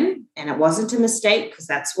orders then, and it wasn't a mistake, because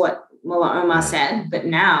that's what Mullah Omar said, but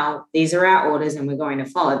now these are our orders and we're going to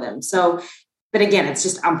follow them. So, but again, it's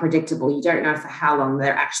just unpredictable. You don't know for how long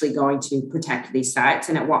they're actually going to protect these sites,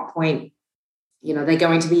 and at what point, they're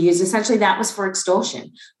going to be used. Essentially, that was for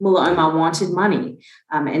extortion. Mullah Omar wanted money,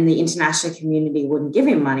 and the international community wouldn't give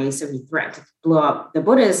him money, so he threatened to blow up the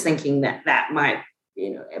Buddhas, thinking that might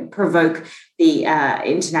provoke the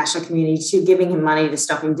international community to giving him money to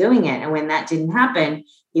stop him doing it. And when that didn't happen,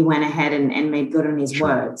 he went ahead and made good on his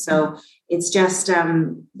word. So it's just,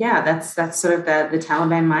 that's sort of the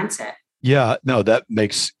Taliban mindset. Yeah, no, that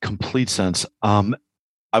makes complete sense.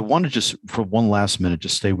 I want to just, for one last minute,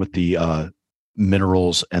 just stay with the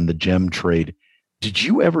minerals and the gem trade. Did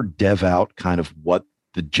you ever dev out kind of what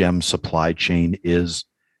the gem supply chain is?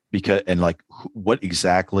 Because, and like what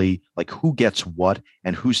exactly, like who gets what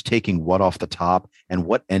and who's taking what off the top and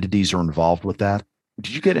what entities are involved with that?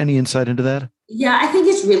 Did you get any insight into that? Yeah, I think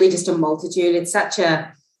it's really just a multitude. It's it's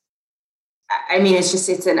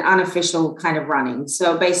an unofficial kind of running.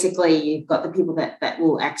 So basically you've got the people that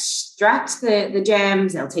will extract the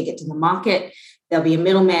gems, they'll take it to the market. There'll be a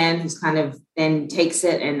middleman who's kind of then takes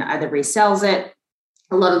it and either resells it.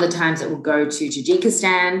 A lot of the times it will go to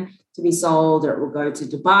Tajikistan to be sold, or it will go to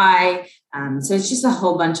Dubai. So it's just a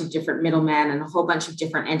whole bunch of different middlemen and a whole bunch of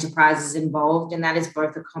different enterprises involved. And that is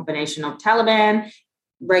both a combination of Taliban,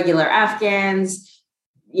 regular Afghans,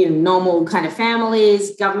 normal kind of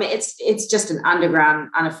families, government. It's just an underground,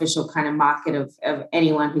 unofficial kind of market of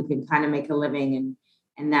anyone who can kind of make a living.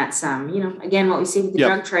 And that's, again, what we see with the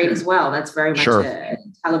drug trade as well. That's very much a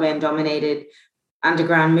Taliban-dominated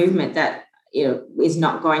underground movement that is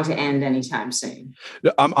not going to end anytime soon.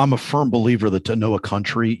 I'm a firm believer that to know a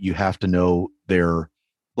country, you have to know their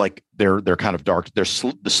kind of dark, the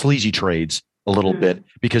sleazy trades a little bit,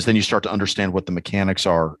 because then you start to understand what the mechanics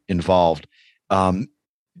are involved. And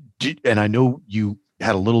I know you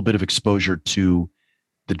had a little bit of exposure to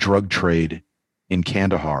the drug trade in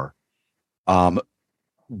Kandahar.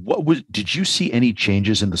 Did you see any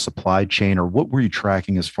changes in the supply chain, or what were you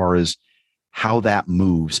tracking as far as how that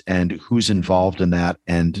moves and who's involved in that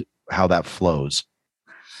and how that flows?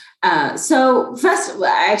 So first,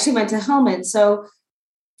 I actually went to Helmand. So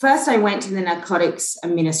first I went to the narcotics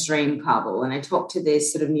ministry in Kabul, and I talked to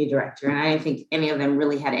this sort of new director, and I don't think any of them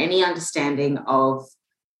really had any understanding of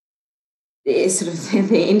sort of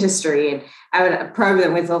the industry. And I would probe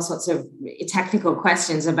them with all sorts of technical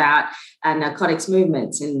questions about narcotics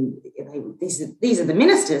movements. And these are the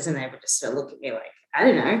ministers, and they would just sort of look at me like, I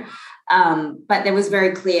don't know. But it was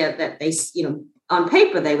very clear that they, on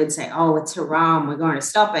paper, they would say, oh, it's haram, we're going to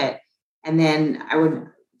stop it. And then I would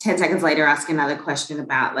 10 seconds later ask another question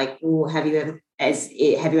about like, well, have you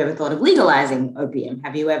ever thought of legalizing opium?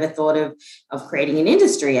 Have you ever thought of creating an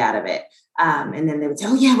industry out of it? And then they would say,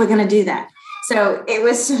 oh yeah, we're going to do that. So it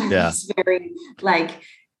was sort of this very like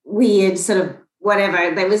weird sort of whatever.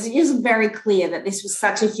 It was just very clear that this was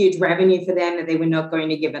such a huge revenue for them that they were not going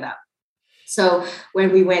to give it up. So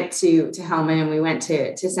when we went to Helmand and we went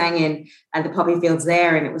to Sangin and the poppy fields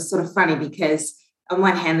there, and it was sort of funny because on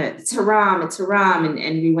one hand it's haram,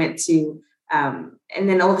 and we went to and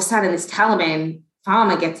then all of a sudden this Taliban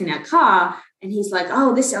farmer gets in our car and he's like,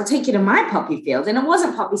 oh, I'll take you to my poppy field. And it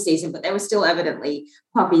wasn't poppy season, but there were still evidently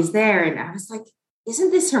poppies there. And I was like,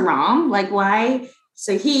 isn't this haram? Like, why?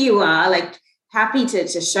 So here you are, like happy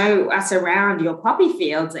to show us around your poppy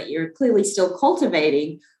fields that you're clearly still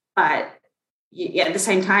cultivating, but at the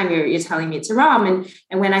same time, you're telling me it's haram.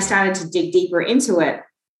 And when I started to dig deeper into it,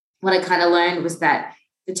 what I kind of learned was that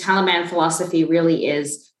the Taliban philosophy really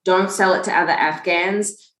is don't sell it to other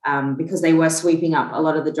Afghans, because they were sweeping up a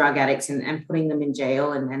lot of the drug addicts and putting them in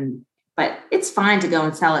jail. But it's fine to go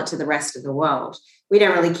and sell it to the rest of the world. We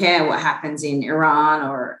don't really care what happens in Iran,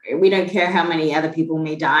 or we don't care how many other people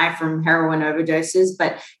may die from heroin overdoses,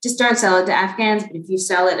 but just don't sell it to Afghans. But if you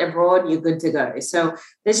sell it abroad, you're good to go. So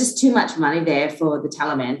there's just too much money there for the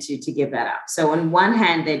Taliban to give that up. So on one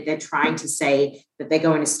hand, they're trying to say that they're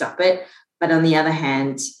going to stop it. But on the other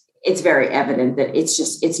hand, it's very evident that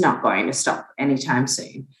it's not going to stop anytime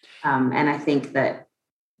soon. And I think that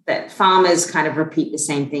farmers kind of repeat the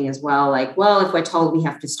same thing as well. Like, well, if we're told we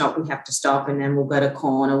have to stop, and then we'll go to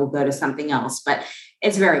corn or we'll go to something else. But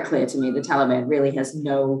it's very clear to me the Taliban really has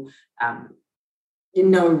no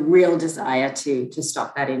real desire to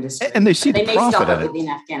stop that industry. And they see the profit in it. Within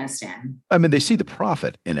Afghanistan. I mean, they see the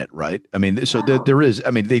profit in it, right? I mean, so there is,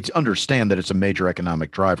 I mean, they understand that it's a major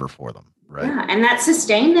economic driver for them, right? Yeah, and that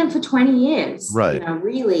sustained them for 20 years. Right.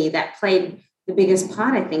 Really, that played the biggest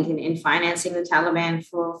part, I think, in financing the Taliban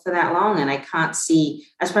for that long. And I can't see,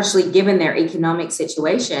 especially given their economic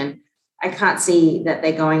situation, I can't see that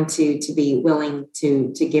they're going to be willing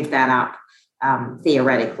to give that up.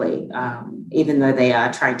 Theoretically, even though they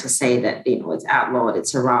are trying to say that it's outlawed,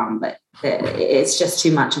 it's haram, but it's just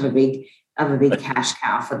too much of a big cash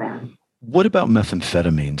cow for them. What about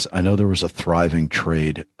methamphetamines? I know there was a thriving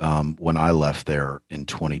trade when I left there in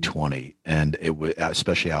 2020, and it was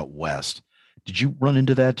especially out west. Did you run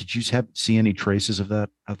into that? Did you see any traces of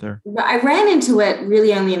that out there? I ran into it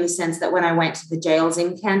really only in the sense that when I went to the jails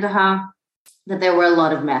in Kandahar, that there were a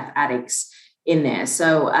lot of meth addicts in there.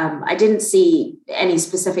 So I didn't see any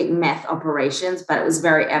specific meth operations, but it was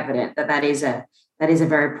very evident that that is a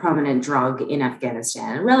very prominent drug in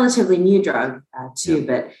Afghanistan, a relatively new drug too.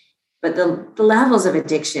 Yeah. But the levels of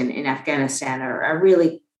addiction in Afghanistan are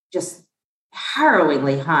really just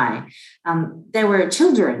harrowingly high. There were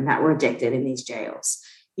children that were addicted in these jails.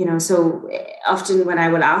 So often when I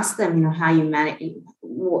would ask them, how you manage,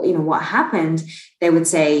 what happened, they would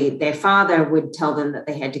say their father would tell them that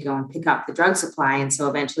they had to go and pick up the drug supply. And so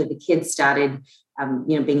eventually the kids started,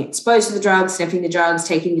 being exposed to the drugs, sniffing the drugs,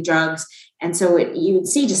 taking the drugs. And so you would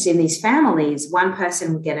see just in these families, one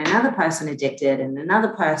person would get another person addicted and another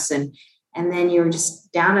person. And then you're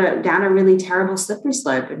just down a really terrible slippery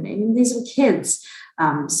slope. And these were kids.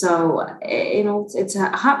 It's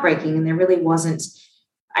heartbreaking. And there really wasn't,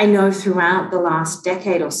 I know throughout the last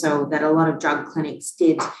decade or so that a lot of drug clinics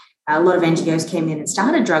a lot of NGOs came in and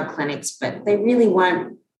started drug clinics, but they really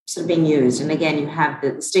weren't sort of being used. And again, you have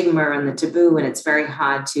the stigma and the taboo, and it's very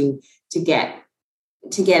hard to get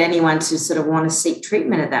anyone to sort of want to seek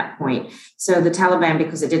treatment at that point. So the Taliban,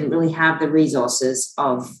 because it didn't really have the resources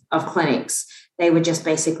of clinics, they were just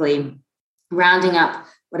basically rounding up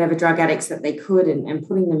whatever drug addicts that they could and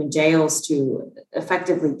putting them in jails to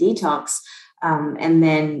effectively detox. And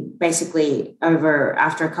then basically after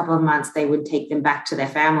a couple of months, they would take them back to their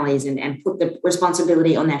families and put the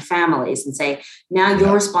responsibility on their families and say, now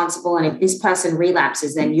you're responsible. And if this person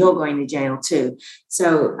relapses, then you're going to jail too.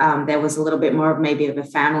 So there was a little bit more of maybe of a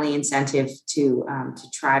family incentive to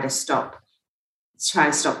try to stop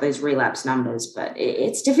those relapse numbers. But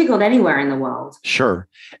it's difficult anywhere in the world. Sure.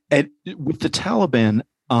 And with the Taliban,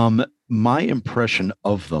 my impression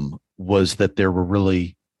of them was that there were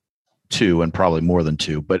really two, and probably more than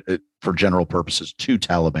two, but for general purposes, two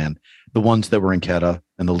Taliban, the ones that were in Quetta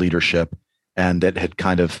and the leadership, and that had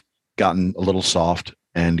kind of gotten a little soft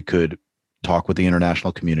and could talk with the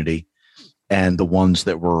international community, and the ones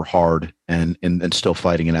that were hard and still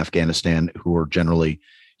fighting in Afghanistan, who are generally,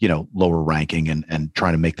 lower ranking and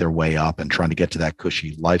trying to make their way up and trying to get to that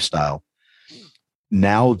cushy lifestyle.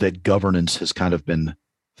 Now that governance has kind of been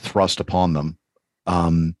thrust upon them,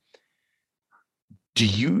 do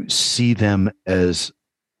you see them as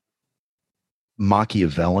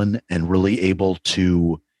Machiavellian and really able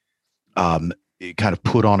to kind of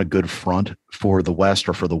put on a good front for the West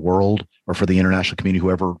or for the world or for the international community,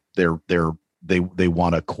 whoever they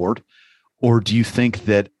want to court? Or do you think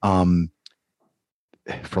that,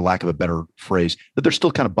 for lack of a better phrase, that they're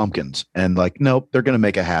still kind of bumpkins and like, nope, they're going to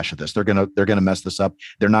make a hash of this. They're going to mess this up.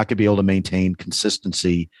 They're not going to be able to maintain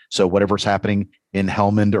consistency. So whatever's happening in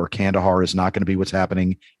Helmand or Kandahar is not going to be what's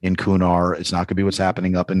happening in Kunar. It's not going to be what's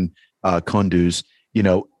happening up in Kunduz.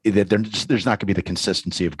 That there's not going to be the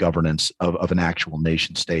consistency of governance of an actual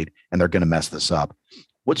nation state, and they're going to mess this up.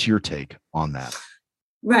 What's your take on that?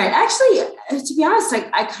 Right. Actually, to be honest,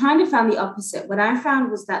 I kind of found the opposite. What I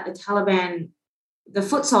found was that the Taliban, the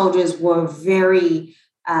foot soldiers, were very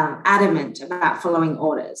adamant about following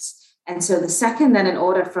orders. And so the second that an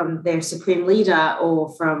order from their supreme leader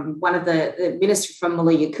or from one of the ministers from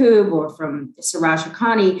Mullah Yaqub or from Siraj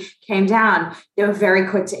Haqqani came down, they were very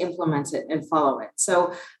quick to implement it and follow it.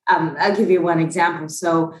 So I'll give you one example.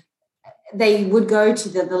 So they would go to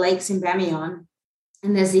the lakes in Bamiyan,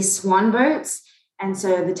 and there's these swan boats. And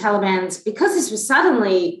so the Taliban's, because this was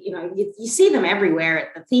suddenly, you see them everywhere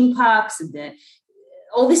at the theme parks and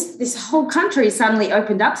this whole country suddenly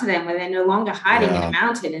opened up to them, where they're no longer hiding in a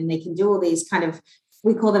mountain, and they can do all these kind of,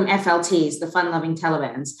 we call them FLTs, the fun-loving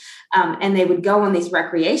Talibans. And they would go on these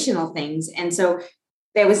recreational things. And so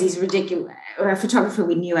there was these ridiculous, a photographer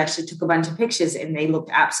we knew actually took a bunch of pictures, and they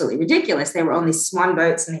looked absolutely ridiculous. They were on these swan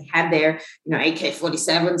boats, and they had their,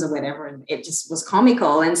 AK-47s or whatever, and it just was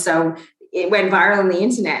comical. And so it went viral on the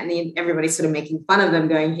internet, and everybody's sort of making fun of them,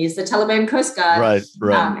 going, here's the Taliban Coast Guard.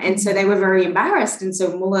 Right. And so they were very embarrassed. And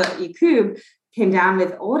so Mullah Yaqub came down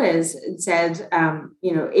with orders and said,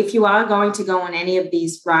 if you are going to go on any of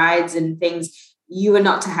these rides and things, you are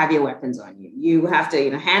not to have your weapons on you. You have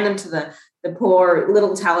to, hand them to the poor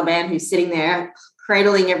little Taliban who's sitting there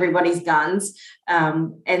cradling everybody's guns.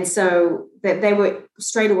 And so that they were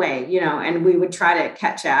straight away, and we would try to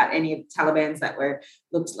catch out any of the Talibans that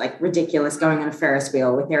looked like ridiculous going on a Ferris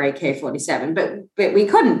wheel with their AK-47, but we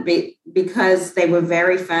couldn't because they were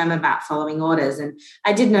very firm about following orders. And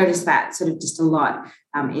I did notice that sort of just a lot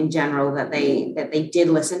in general, that they did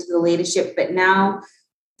listen to the leadership. But now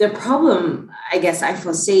the problem, I guess I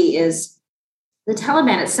foresee, is the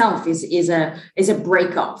Taliban itself is a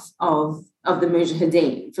break off of the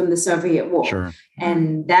Mujahideen from the Soviet War. Sure.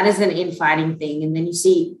 And that is an infighting thing. And then you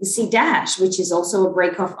see Daesh, which is also a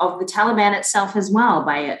break off of the Taliban itself as well,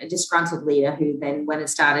 by a disgruntled leader who then went and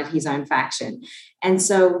started his own faction. And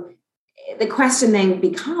so the question then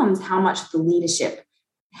becomes how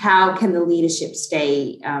can the leadership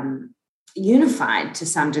stay unified to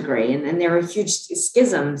some degree? And there are huge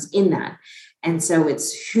schisms in that. And so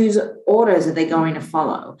it's whose orders are they going to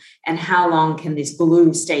follow, and how long can this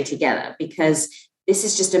glue stay together? Because this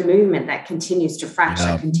is just a movement that continues to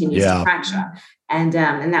fracture, to fracture. And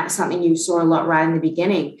that was something you saw a lot right in the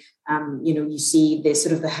beginning. You see there's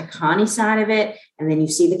sort of the Haqqani side of it, and then you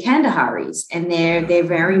see the Kandaharis, and they're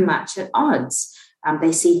very much at odds.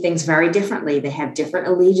 They see things very differently. They have different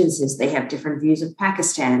allegiances. They have different views of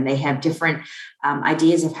Pakistan. They have different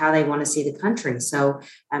ideas of how they want to see the country. So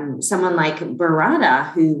someone like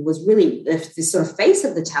Barada, who was really the sort of face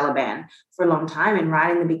of the Taliban for a long time, and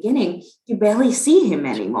right in the beginning, you barely see him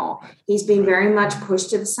anymore. He's been very much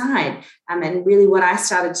pushed to the side. And really what I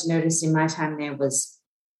started to notice in my time there was,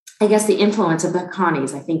 I guess, the influence of the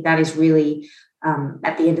Haqqanis. I think that is really...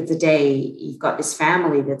 at the end of the day, you've got this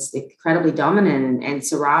family that's incredibly dominant, and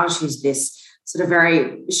Siraj, who's this sort of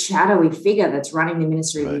very shadowy figure that's running the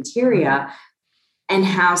Ministry of Interior, and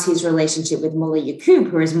how's his relationship with Mullah Yaqub,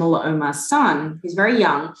 who is Mullah Omar's son, who's very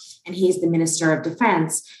young, and he's the Minister of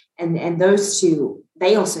Defense. And those two,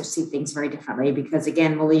 they also see things very differently because,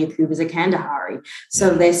 again, Mullah Yaqub is a Kandahari.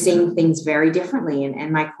 So they're seeing things very differently.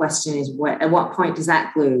 And my question is, at what point does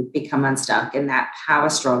that glue become unstuck, and that power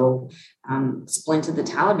struggle splinter the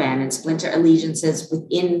Taliban and splinter allegiances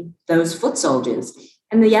within those foot soldiers?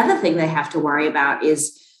 And the other thing they have to worry about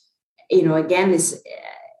is, again,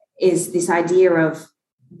 this idea of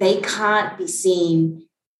they can't be seen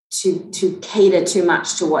to cater too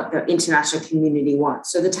much to what the international community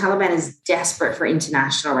wants. So the Taliban is desperate for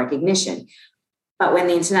international recognition. But when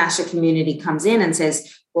the international community comes in and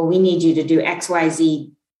says, well, we need you to do X, Y,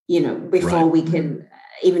 Z, before we can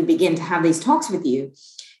even begin to have these talks with you,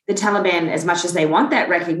 the Taliban, as much as they want that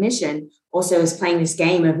recognition, also is playing this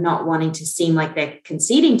game of not wanting to seem like they're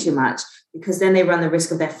conceding too much, because then they run the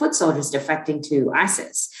risk of their foot soldiers defecting to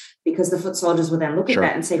ISIS, because the foot soldiers will then look at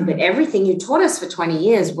that and say, but everything you taught us for 20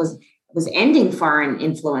 years was ending foreign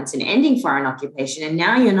influence and ending foreign occupation, and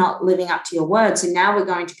now you're not living up to your word. So now we're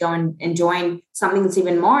going to go and join something that's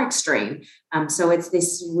even more extreme. So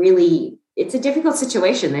it's a difficult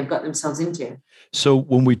situation they've got themselves into. So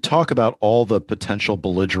when we talk about all the potential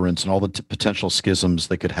belligerents and all the potential schisms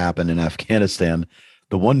that could happen in Afghanistan,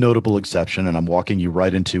 the one notable exception, and I'm walking you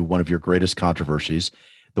right into one of your greatest controversies,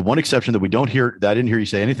 the one exception that I didn't hear you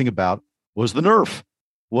say anything about, was the NERF,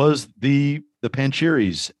 was the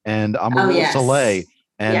Panjshiris and Amr Saleh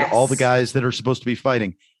and all the guys that are supposed to be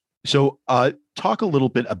fighting. So talk a little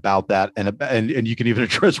bit about that, and you can even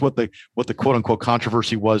address what the quote unquote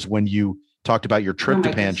controversy was when you talked about your trip to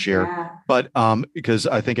Panjshir. Yeah. But because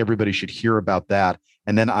I think everybody should hear about that,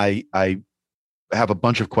 and then I have a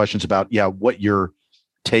bunch of questions about what your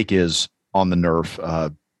take is on the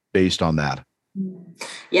NERF based on that.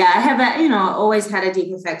 Yeah, I have always had a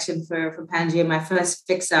deep affection for Panjshir. My first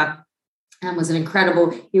fixer was an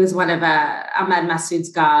incredible, he was one of Ahmad Massoud's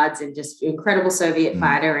guards, and just an incredible Soviet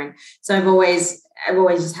fighter. And so I've always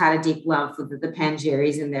just had a deep love for the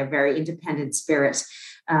Panjshiris and their very independent spirit,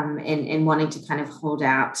 and wanting to kind of hold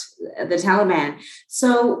out the Taliban.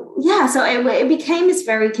 So it became this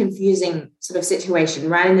very confusing sort of situation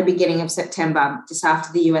right in the beginning of September, just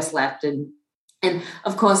after the US left. And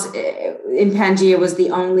of course, in Panjshir was the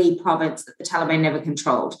only province that the Taliban never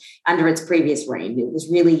controlled under its previous reign. It was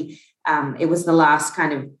really, it was the last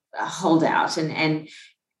kind of holdout. And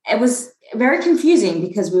it was very confusing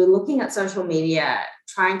because we were looking at social media,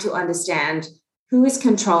 trying to understand who is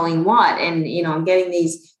controlling what. And, I'm getting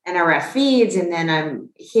these NRF feeds, and then I'm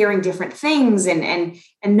hearing different things, and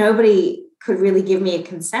nobody could really give me a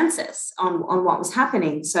consensus on what was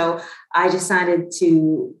happening. So I decided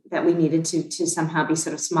that we needed to somehow be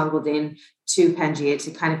sort of smuggled in to Panjshir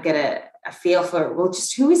to kind of get a feel for, well,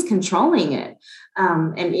 just who is controlling it.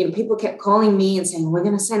 And people kept calling me and saying, we're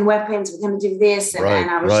going to send weapons, we're going to do this. And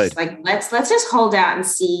I was just like, let's just hold out and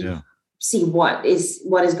see what is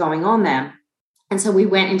going on there. And so we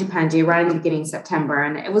went into Panjshir right in the beginning of September,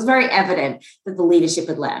 and it was very evident that the leadership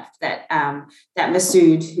had left, that Ahmad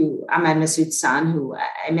Massoud's son, who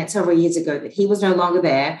I met several years ago, that he was no longer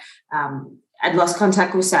there. I'd lost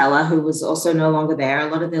contact with Salah, who was also no longer there,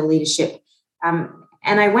 a lot of their leadership. And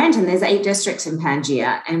I went, and there's 8 districts in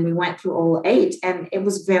Panjshir, and we went through all 8. And it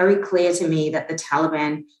was very clear to me that the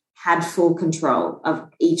Taliban had full control of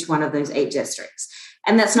each one of those 8 districts.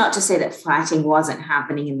 And that's not to say that fighting wasn't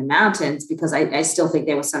happening in the mountains, because I still think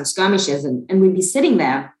there were some skirmishes, and we'd be sitting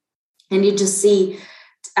there and you'd just see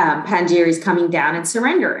Panjiris coming down and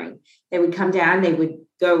surrendering. They would come down, they would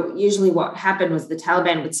go. Usually what happened was the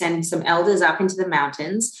Taliban would send some elders up into the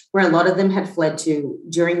mountains where a lot of them had fled to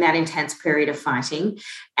during that intense period of fighting.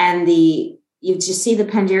 And you'd just see the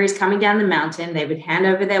Panjiris coming down the mountain. They would hand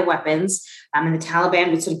over their weapons, and the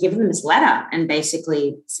Taliban would sort of give them this letter and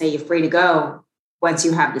basically say, you're free to go once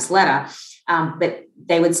you have this letter. But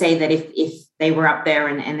they would say that if they were up there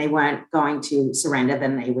and they weren't going to surrender,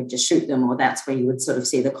 then they would just shoot them, or that's where you would sort of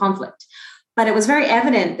see the conflict. But it was very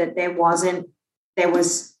evident that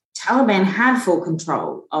Taliban had full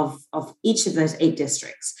control of each of those 8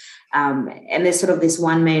 districts. And there's sort of this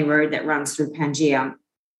one main road that runs through Panjshir.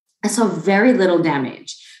 I saw very little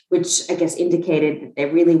damage, which I guess indicated that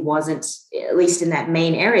there really wasn't, at least in that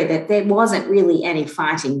main area, that there wasn't really any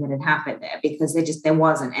fighting that had happened there, because there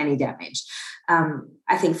wasn't any damage.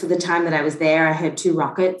 I think for the time that I was there, I heard 2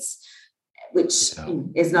 rockets, which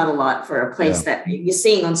is not a lot for a place that you're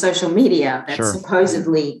seeing on social media that's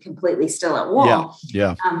supposedly completely still at war.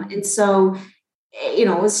 Yeah. And so,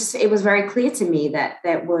 it was very clear to me that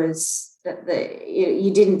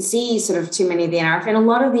you didn't see sort of too many of the NRF. And a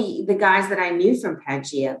lot of the guys that I knew from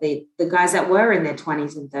Panjshir, the guys that were in their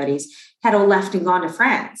 20s and 30s, had all left and gone to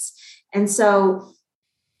France. And so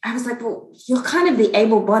I was like, well, you're kind of the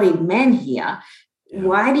able-bodied men here.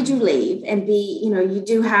 Why did you leave? And you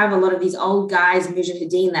do have a lot of these old guys,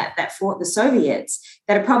 Mujahideen, that fought the Soviets,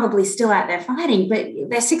 that are probably still out there fighting, but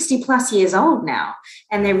they're 60 plus years old now.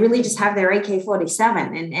 And they really just have their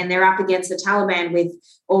AK-47 and they're up against the Taliban with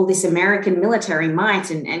all this American military might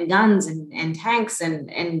and guns and tanks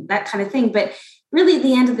and that kind of thing. But really, at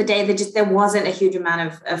the end of the day, there wasn't a huge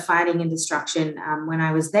amount of fighting and destruction when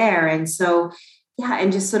I was there. And so,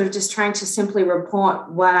 and just trying to simply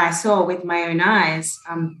report what I saw with my own eyes,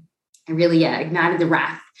 it really ignited the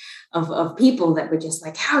wrath of people that were just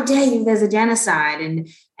like, how dare you, there's a genocide,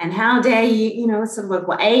 and how dare you, it's sort of like,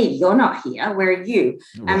 well, A, you're not here, where are you?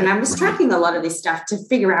 And I was tracking a lot of this stuff to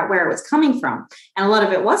figure out where it was coming from. And a lot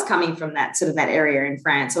of it was coming from that area in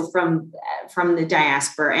France, or from the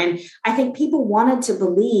diaspora. And I think people wanted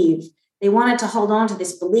to hold on to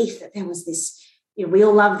this belief that there was this, we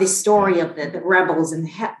all love this story of the rebels and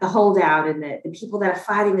the holdout and the people that are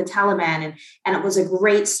fighting the Taliban. And it was a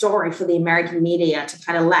great story for the American media to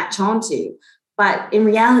kind of latch onto. But in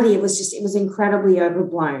reality, it was incredibly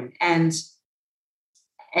overblown. And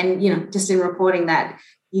just in reporting that,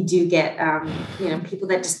 you do get, people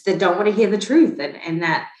that don't want to hear the truth. And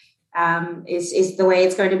that is the way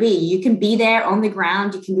it's going to be. You can be there on the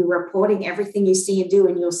ground. You can be reporting everything you see and do,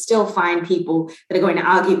 and you'll still find people that are going to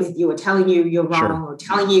argue with you or telling you you're wrong, or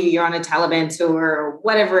telling you you're on a Taliban tour, or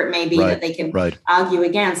whatever it may be that they can argue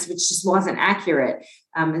against, which just wasn't accurate.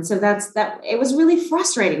 And so it was really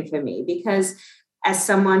frustrating for me, because as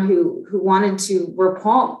someone who wanted to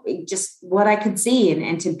report just what I could see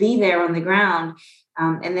and to be there on the ground,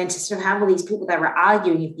 and then to sort of have all these people that were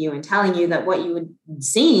arguing with you and telling you that what you were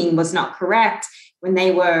seeing was not correct when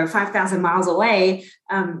they were 5,000 miles away,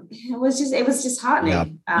 it was just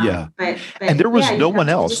heartening. But and there was no one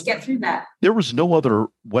else. Just get through that. There was no other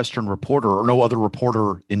Western reporter, or no other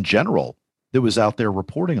reporter in general, that was out there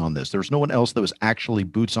reporting on this. There was no one else that was actually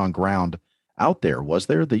boots on ground out there, was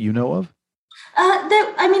there, that you know of?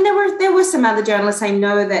 There were some other journalists. I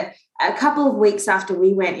know that a couple of weeks after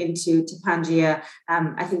we went into Panjshir,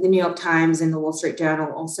 I think the New York Times and the Wall Street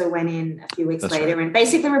Journal also went in a few weeks later and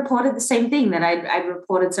basically reported the same thing that I'd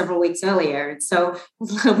reported several weeks earlier. And so it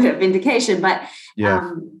was a little bit of vindication. But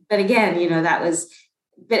again, that was.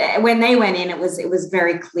 But when they went in, it was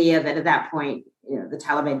very clear that at that point, the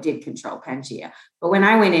Taliban did control Panjshir. But when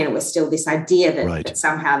I went in, it was still this idea that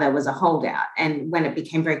somehow there was a holdout. And when it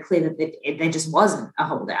became very clear that there just wasn't a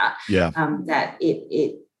holdout, that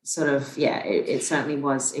it certainly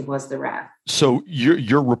was the wrath. So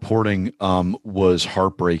your reporting was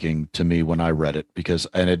heartbreaking to me when I read it,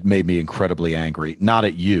 and it made me incredibly angry, not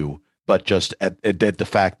at you, but just at the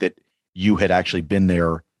fact that you had actually been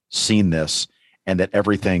there, seen this, and that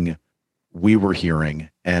everything we were hearing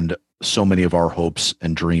and so many of our hopes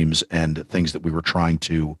and dreams and things that we were trying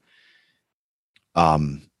to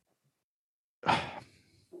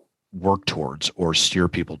work towards or steer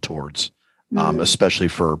people towards, especially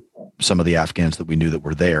for some of the Afghans that we knew that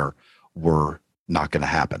were there, were not going to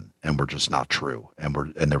happen and were just not true. And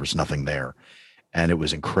there was nothing there. And it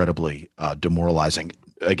was incredibly demoralizing.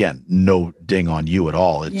 Again, no ding on you at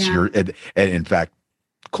all. It's and in fact,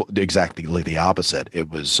 exactly the opposite. It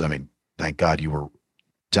was, thank God you were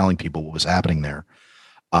telling people what was happening there,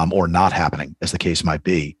 or not happening, as the case might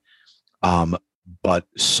be. But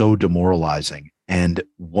so demoralizing. And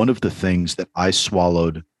one of the things that I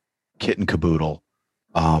swallowed kit and caboodle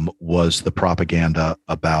was the propaganda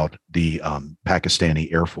about the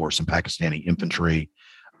Pakistani Air Force and Pakistani infantry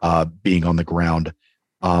being on the ground.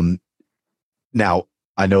 Now,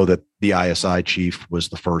 I know that the ISI chief was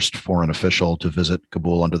the first foreign official to visit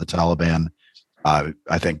Kabul under the Taliban. I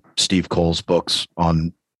think Steve Cole's books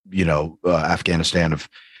on, Afghanistan have,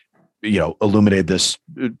 illuminated this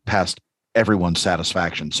past everyone's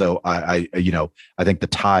satisfaction. So I think the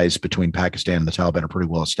ties between Pakistan and the Taliban are pretty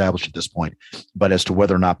well established at this point. But as to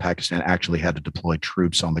whether or not Pakistan actually had to deploy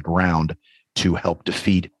troops on the ground to help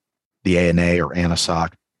defeat the ANA or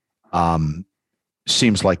ANASOC,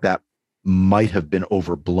 seems like that might have been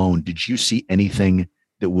overblown. Did you see anything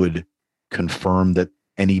that would confirm that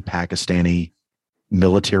any Pakistani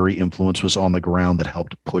military influence was on the ground that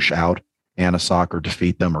helped push out ANASOC or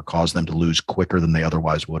defeat them or cause them to lose quicker than they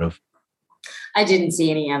otherwise would have? I didn't see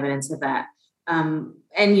any evidence of that. And,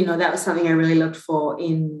 that was something I really looked for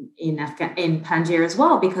in Panjshir as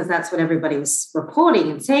well, because that's what everybody was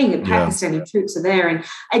reporting and saying, that Pakistani troops are there. And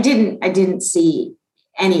I didn't see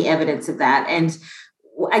any evidence of that. And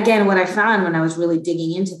again, what I found when I was really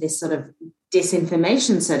digging into this sort of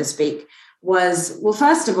disinformation, so to speak, was, well,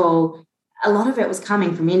 first of all, a lot of it was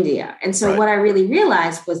coming from India. And so what I really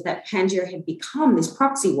realized was that Panjshir had become this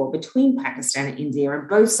proxy war between Pakistan and India, and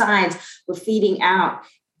both sides were feeding out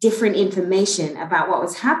different information about what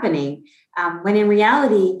was happening, when in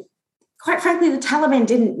reality, quite frankly, the Taliban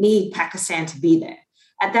didn't need Pakistan to be there.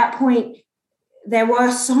 At that point, there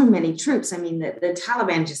were so many troops. I mean, the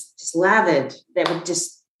Taliban just lathered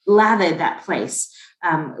that place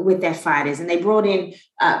with their fighters, and they brought in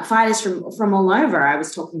fighters from all over. I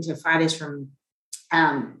was talking to fighters from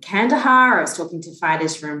Kandahar. I was talking to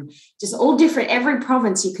fighters from just all different, every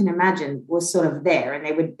province you can imagine was sort of there, and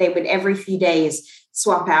they would every few days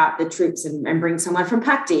swap out the troops and bring someone from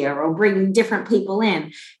Paktia or bring different people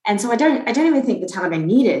in. And so I don't even think the Taliban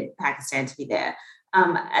needed Pakistan to be there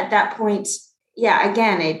at that point. Yeah,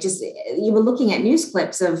 again, you were looking at news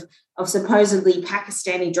clips of supposedly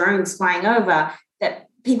Pakistani drones flying over that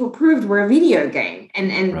people proved were a video game,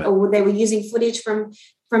 or they were using footage from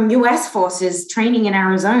US forces training in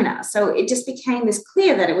Arizona. So it just became this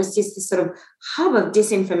clear that it was just this sort of hub of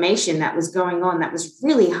disinformation that was going on that was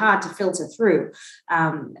really hard to filter through.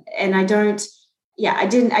 And I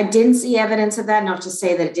didn't see evidence of that. Not to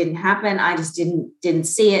say that it didn't happen. I just didn't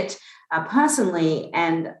see it personally.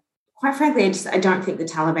 And quite frankly, I don't think the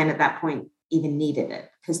Taliban at that point even needed it,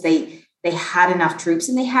 because they had enough troops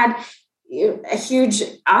and they had a huge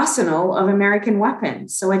arsenal of American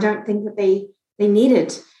weapons. So I don't think that they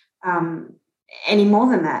needed any more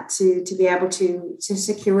than that to be able to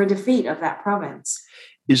secure a defeat of that province.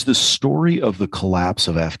 Is the story of the collapse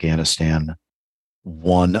of Afghanistan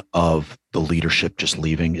one of the leadership just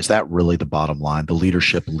leaving? Is that really the bottom line? The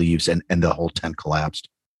leadership leaves and the whole tent collapsed?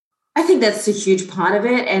 I think that's a huge part of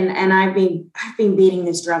it. And I've been beating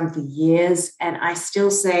this drum for years, and I still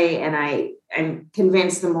say, and I'm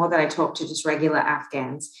convinced the more that I talk to just regular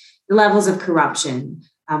Afghans, the levels of corruption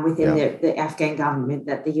within the Afghan government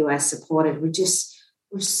that the US supported were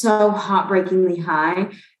so heartbreakingly high,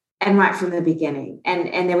 and right from the beginning.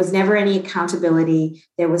 And there was never any accountability.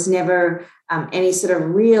 There was never any sort of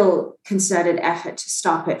real concerted effort to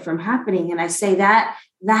stop it from happening. And I say that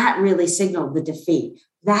really signaled the defeat.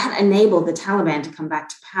 That enabled the Taliban to come back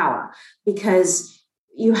to power, because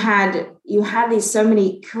you had these so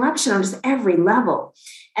many corruption on just every level,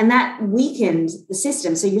 and that weakened the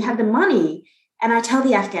system. So you had the money, and I tell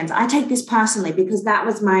the Afghans, I take this personally because that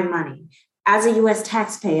was my money. As a US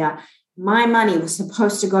taxpayer, my money was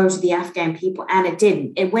supposed to go to the Afghan people, and it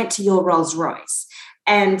didn't. It went to your Rolls Royce.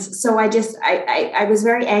 And so I was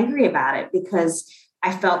very angry about it, because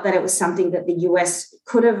I felt that it was something that the US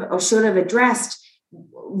could have or should have addressed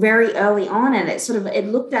very early on, and it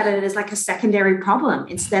looked at it as like a secondary problem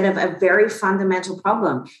instead of a very fundamental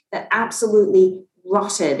problem that absolutely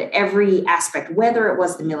rotted every aspect, whether it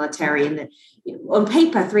was the military and on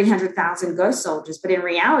paper 300,000 ghost soldiers, but in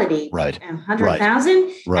reality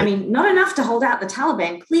 100,000. I mean, not enough to hold out the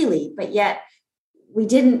Taliban, clearly, but yet we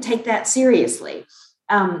didn't take that seriously.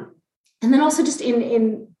 And then also just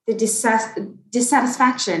in the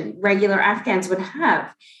dissatisfaction regular Afghans would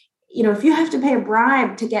have. If you have to pay a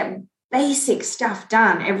bribe to get basic stuff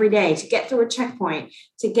done every day, to get through a checkpoint,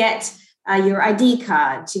 to get your ID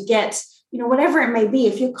card, to get, whatever it may be,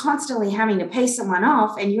 if you're constantly having to pay someone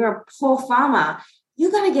off and you're a poor farmer, you're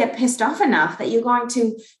going to get pissed off enough that you're going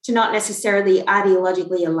to not necessarily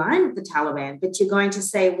ideologically align with the Taliban, but you're going to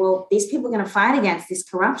say, well, these people are going to fight against this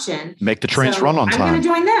corruption. Make the trains run on time. I'm going to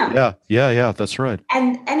join them. Yeah. That's right.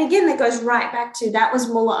 And again, that goes right back to, that was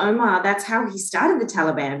Mullah Omar. That's how he started the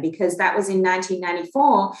Taliban, because that was in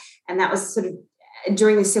 1994. And that was sort of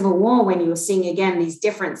during the Civil War, when you were seeing, again, these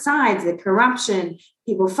different sides, the corruption,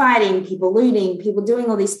 people fighting, people looting, people doing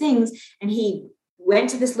all these things. And he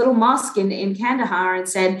went to this little mosque in Kandahar and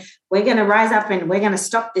said, we're going to rise up and we're going to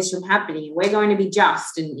stop this from happening. We're going to be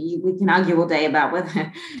just. And we can argue all day about whether,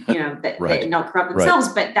 that they're not corrupt themselves,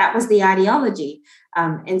 but that was the ideology.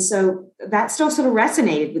 And so that still sort of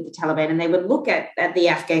resonated with the Taliban, and they would look at the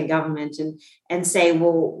Afghan government and say,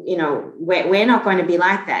 well, we're not going to be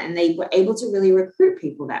like that. And they were able to really recruit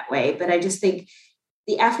people that way. But I just think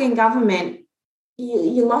the Afghan government,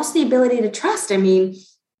 you lost the ability to trust. I mean,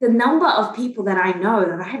 the number of people that I know,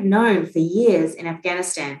 that I have known for years in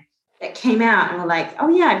Afghanistan, that came out and were like, oh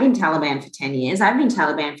yeah, I've been Taliban for 10 years. I've been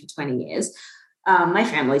Taliban for 20 years. My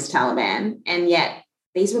family's Taliban. And yet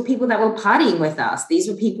these were people that were partying with us. These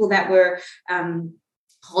were people that were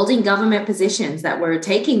holding government positions, that were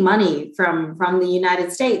taking money from the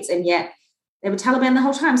United States. And yet they were Taliban the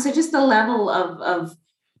whole time. So just the level of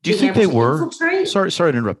do you think they were? Infiltrate. Sorry to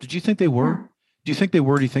interrupt. Did you think they were? Yeah. Do you think they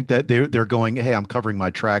were? Do you think that they're going, hey, I'm covering my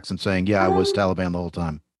tracks and saying, yeah, I was Taliban the whole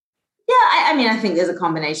time? Yeah, I mean, I think there's a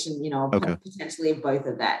combination, potentially of both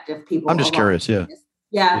of that. If people, I'm just curious,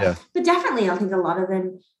 yeah. But definitely, I think a lot of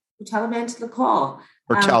them were Taliban to the core.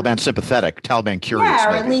 Or Taliban sympathetic, Taliban curious. Yeah,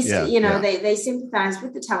 or at least, they sympathize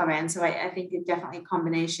with the Taliban. So I think it's definitely a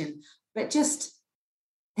combination. But just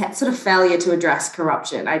that sort of failure to address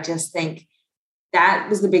corruption, I just think that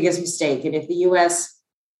was the biggest mistake. And if the US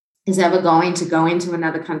is ever going to go into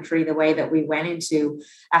another country the way that we went into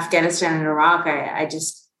Afghanistan and Iraq,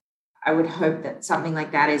 I would hope that something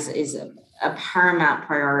like that is a paramount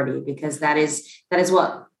priority, because that is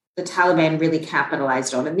what the Taliban really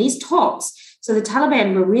capitalized on. And these talks, so the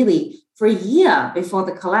Taliban were really, for a year before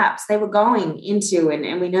the collapse, they were going into,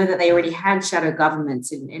 and we know that they already had shadow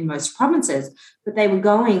governments in most provinces, but they were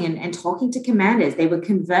going and talking to commanders. They were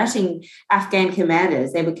converting Afghan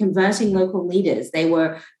commanders. They were converting local leaders. They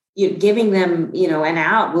were giving them, an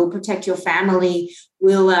out. We'll protect your family.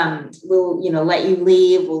 We'll let you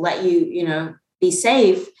leave. We'll let you, be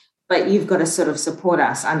safe, but you've got to sort of support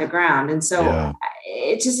us underground. And so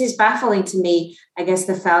it just is baffling to me, I guess,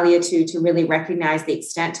 the failure to really recognize the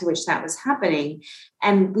extent to which that was happening.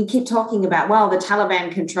 And we keep talking about, well, the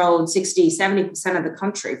Taliban controlled 60, 70% of the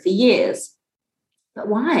country for years. But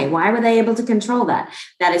why? Why were they able to control that?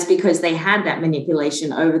 That is because they had that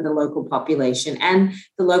manipulation over the local population and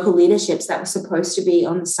the local leaderships that were supposed to be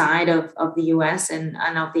on the side of the US and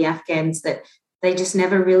of the Afghans, that they just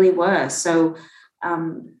never really were. So,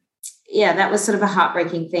 that was sort of a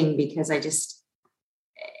heartbreaking thing, because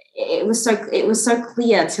it was so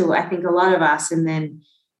clear to, I think, a lot of us, and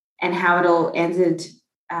how it all ended.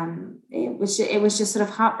 It was just sort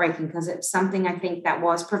of heartbreaking, because it's something I think that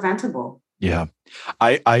was preventable. Yeah,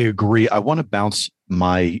 I agree. I want to bounce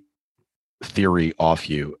my theory off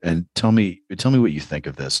you and tell me what you think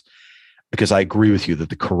of this, because I agree with you that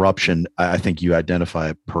the corruption, I think you identify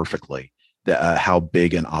it perfectly, that, how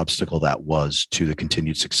big an obstacle that was to the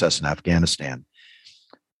continued success in Afghanistan.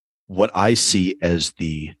 What I see as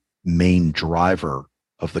the main driver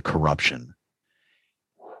of the corruption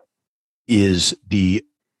is the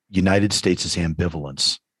United States'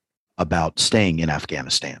 ambivalence about staying in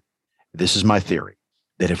Afghanistan. This is my theory,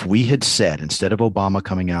 that if we had said, instead of Obama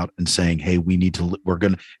coming out and saying, hey,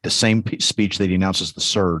 the same speech that he announces the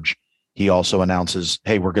surge, he also announces,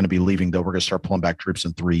 hey, we're going to be leaving, though we're going to start pulling back troops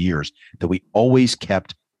in 3 years, that we always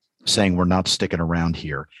kept saying we're not sticking around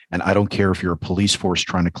here. And I don't care if you're a police force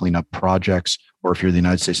trying to clean up projects or if you're the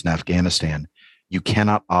United States in Afghanistan, you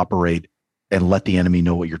cannot operate and let the enemy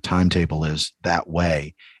know what your timetable is that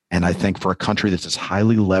way. And I think for a country that's as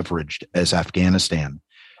highly leveraged as Afghanistan,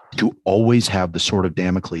 to always have the sword of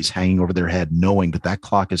Damocles hanging over their head, knowing that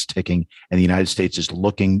clock is ticking and the United States is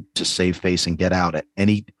looking to save face and get out at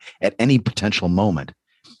any potential moment,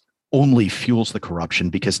 only fuels the corruption,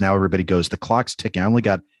 because now everybody goes, the clock's ticking. I only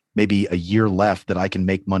got maybe a year left that I can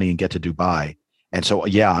make money and get to Dubai. And so,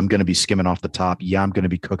 I'm going to be skimming off the top. Yeah, I'm going to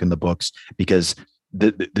be cooking the books, because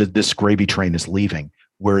this gravy train is leaving.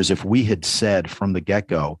 Whereas if we had said from the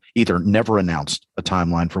get-go, either never announced a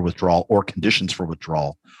timeline for withdrawal or conditions for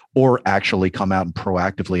withdrawal, or actually come out and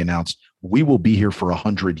proactively announce, we will be here for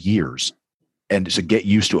 100 years. And so get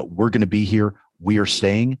used to it. We're going to be here. We are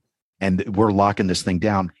staying, and we're locking this thing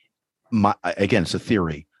down. Again, it's a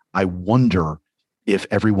theory. I wonder if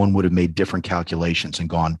everyone would have made different calculations and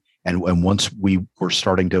gone, and once we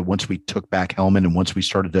took back Helmand and once we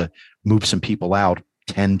started to move some people out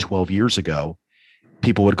 10, 12 years ago,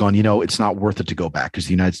 people would have gone, it's not worth it to go back because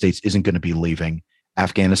the United States isn't going to be leaving.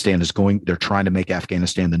 Afghanistan they're trying to make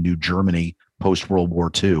Afghanistan the new Germany post World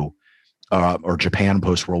War II, or Japan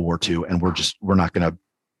post World War II. And we're not going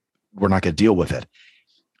to deal with it.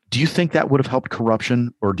 Do you think that would have helped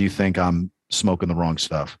corruption, or do you think I'm smoking the wrong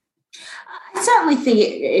stuff? I certainly think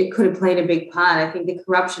it could have played a big part. I think the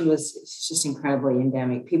corruption was just incredibly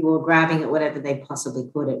endemic. People were grabbing at whatever they possibly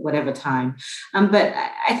could at whatever time. But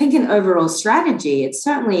I think in overall strategy, it's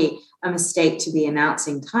certainly a mistake to be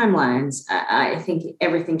announcing timelines. I think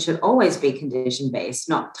everything should always be condition-based,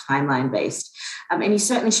 not timeline-based. And you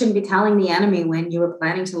certainly shouldn't be telling the enemy when you were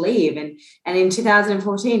planning to leave. And in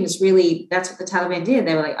 2014, that's what the Taliban did.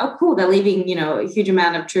 They were like, oh, cool, they're leaving, a huge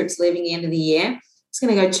amount of troops leaving the end of the year. It's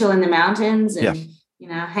going to go chill in the mountains and,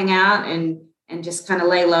 hang out and just kind of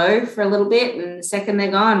lay low for a little bit. And the second they're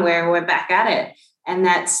gone, we're back at it. And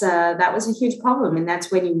that was a huge problem. And that's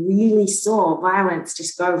when you really saw violence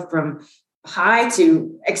just go from high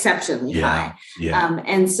to exceptionally high. Yeah.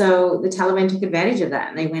 And so the Taliban took advantage of that,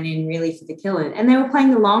 and they went in really for the kill. And they were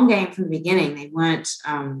playing the long game from the beginning. They weren't,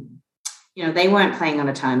 they weren't playing on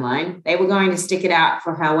a timeline. They were going to stick it out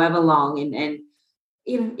for however long. And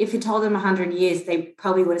if you told them 100 years, they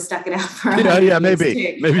probably would have stuck it out for 100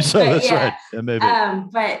 years maybe so. But, that's right. Yeah, maybe.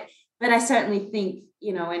 But I certainly think,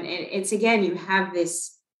 and it's, again, you have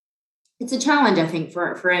this, it's a challenge, I think,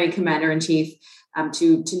 for any commander in chief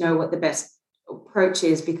to know what the best approach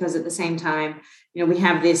is, because at the same time, we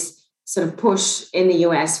have this sort of push in the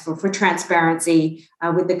US for transparency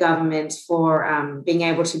with the government, for being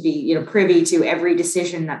able to be, privy to every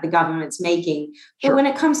decision that the government's making. But when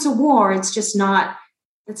it comes to war, it's just not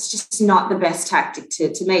the best tactic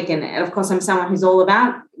to make. And of course, I'm someone who's all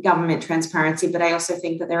about government transparency, but I also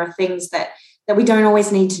think that there are things that we don't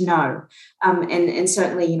always need to know. And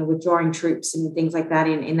certainly, withdrawing troops and things like that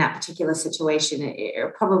in that particular situation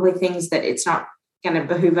are probably things that it's not going to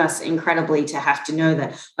behoove us incredibly to have to know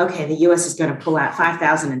that, okay, the US is going to pull out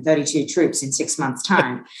 5,032 troops in 6 months'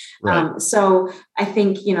 time. Right. So I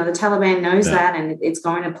think, the Taliban knows that, and it's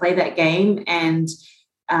going to play that game. And,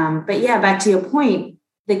 but yeah, back to your point,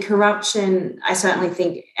 the corruption, I certainly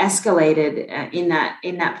think, escalated in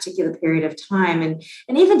that particular period of time. And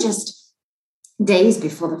even just days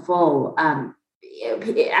before the fall,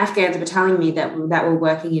 Afghans were telling me that were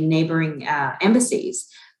working in neighboring embassies,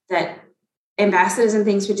 that ambassadors and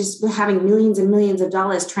things were having millions and millions of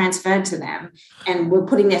dollars transferred to them, and were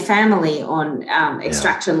putting their family on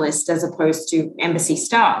extraction lists as opposed to embassy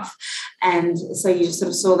staff. And so you just sort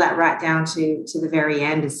of saw that right down to the very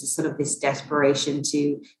end, as sort of this desperation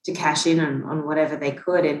to cash in on whatever they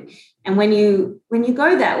could. And when you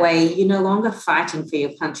go that way, you're no longer fighting for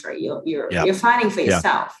your country. You're fighting for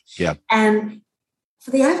yourself. Yeah. And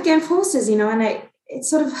for the Afghan forces, and it's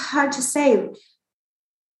sort of hard to say,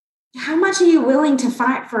 how much are you willing to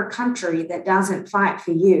fight for a country that doesn't fight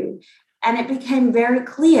for you? And it became very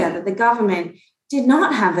clear that the government did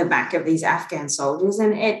not have the back of these Afghan soldiers,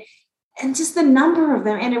 and just the number of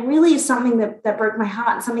them. And it really is something that broke my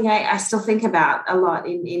heart, and something I still think about a lot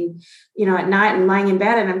in at night and lying in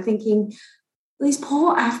bed. And I'm thinking, these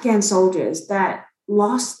poor Afghan soldiers that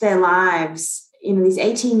lost their lives, these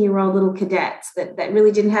 18-year-old little cadets that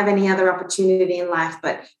really didn't have any other opportunity in life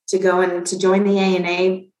but to go and to join the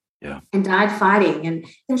ANA. And died fighting. And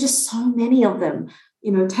there were just so many of them,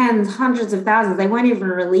 tens, hundreds of thousands. They won't even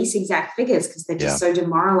release exact figures because they're just so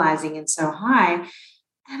demoralizing and so high.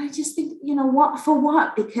 And I just think, what for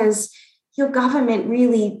what? Because your government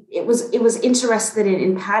really, it was interested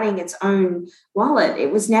in padding its own wallet.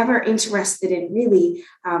 It was never interested in really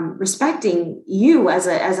respecting you as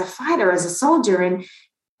a fighter, as a soldier. And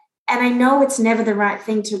I know it's never the right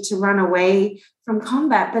thing to run away from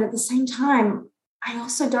combat, but at the same time, I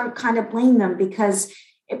also don't kind of blame them, because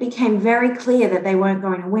it became very clear that they weren't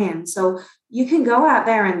going to win. So you can go out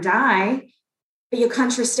there and die, but your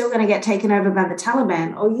country's still going to get taken over by the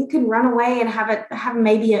Taliban, or you can run away and have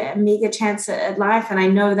maybe a meager chance at life. And I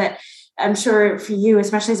know that, I'm sure for you,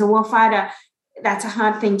 especially as a warfighter, that's a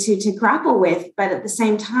hard thing to grapple with. But at the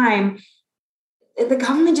same time, the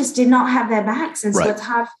government just did not have their backs. And so it's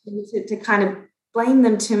hard for me to kind of blame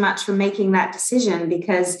them too much for making that decision,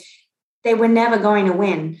 because they were never going to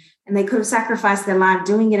win, and they could have sacrificed their life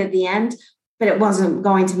doing it at the end, but it wasn't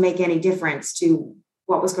going to make any difference to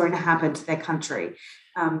what was going to happen to their country.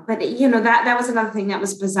 But that was another thing that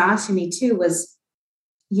was bizarre to me too, was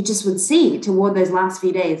you just would see toward those last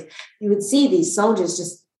few days, you would see these soldiers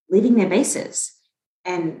just leaving their bases.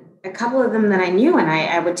 And a couple of them that I knew, and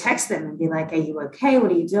I would text them and be like, are you okay?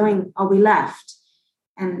 What are you doing? Oh, we left.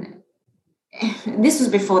 And this was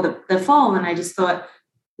before the fall, and I just thought,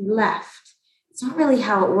 we left. It's not really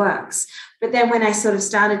how it works. But then when I sort of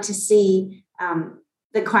started to see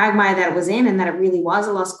the quagmire that it was in and that it really was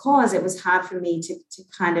a lost cause, it was hard for me to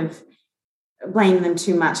kind of blame them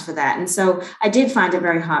too much for that. And so I did find it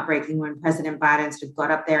very heartbreaking when President Biden sort of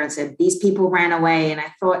got up there and said, these people ran away. And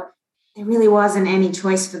I thought there really wasn't any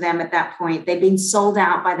choice for them at that point. They'd been sold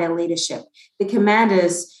out by their leadership. The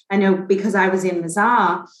commanders, I know because I was in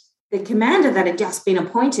Mazar, the commander that had just been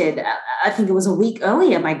appointed, I think it was a week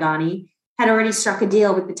earlier by Ghani, had already struck a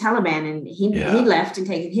deal with the Taliban, and he left and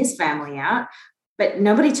taken his family out. But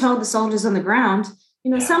nobody told the soldiers on the ground.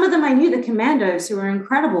 Some of them I knew, the commandos, who were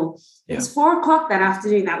incredible. It was 4:00 that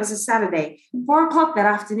afternoon. That was a Saturday. 4:00 that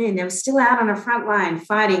afternoon, they were still out on the front line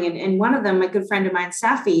fighting. And one of them, a good friend of mine,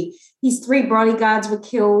 Safi, his 3 bodyguards were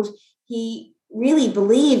killed. He really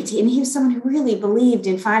believed, and he was someone who really believed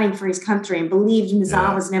in fighting for his country and believed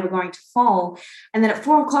Mazar was never going to fall. And then at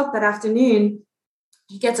 4:00 that afternoon,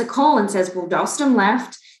 he gets a call and says, well, Dostum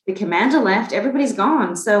left, the commander left, everybody's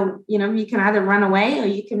gone. So, you can either run away or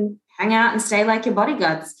you can hang out and stay like your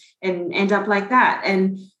bodyguards and end up like that.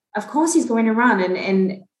 And of course he's going to run.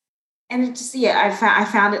 And it just, I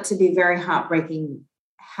found it to be very heartbreaking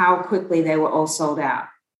how quickly they were all sold out.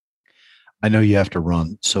 I know you have to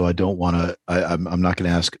run, so I don't want to, I'm not going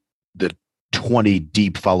to ask the 20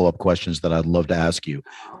 deep follow-up questions that I'd love to ask you,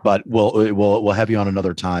 but we'll have you on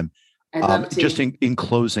another time. I'd love to. Just in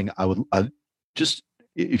closing, just,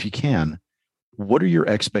 if you can, what are your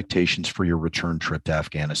expectations for your return trip to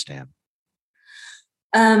Afghanistan?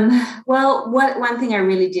 Well, one thing I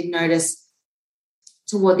really did notice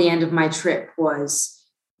toward the end of my trip was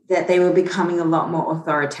that they were becoming a lot more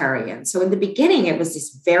authoritarian. So in the beginning, it was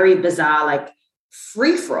this very bizarre, like,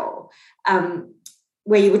 free-for-all,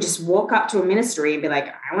 where you would just walk up to a ministry and be like,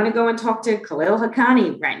 I want to go and talk to Khalil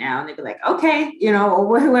Haqqani right now. And they'd be like, okay,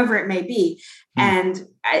 or whoever it may be. And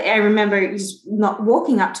I remember just not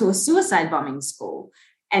walking up to a suicide bombing school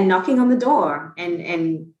and knocking on the door,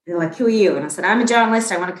 and they're like, who are you? And I said, I'm a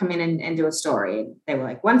journalist. I want to come in and do a story. And they were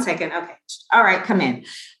like, 1 second. Okay. All right, come in.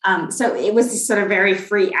 So it was this sort of very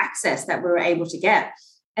free access that we were able to get.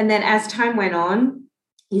 And then as time went on,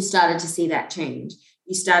 you started to see that change.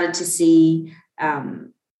 You started to see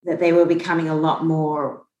that they were becoming a lot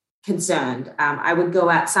more concerned. I would go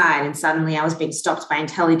outside and suddenly I was being stopped by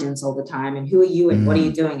intelligence all the time. And who are you and what are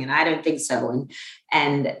you doing? And I don't think so.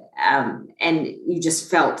 And you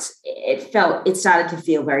just it started to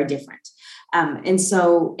feel very different. And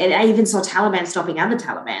I even saw Taliban stopping other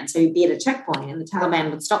Taliban. So you'd be at a checkpoint and the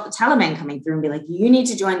Taliban would stop the Taliban coming through and be like, you need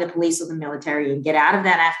to join the police or the military and get out of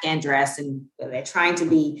that Afghan dress. And they're trying to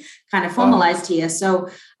be kind of formalized here. So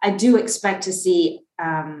I do expect to see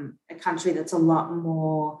a country that's a lot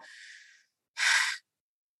more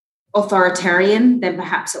authoritarian than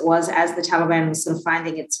perhaps it was as the Taliban was sort of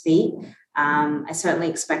finding its feet. I certainly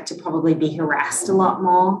expect to probably be harassed a lot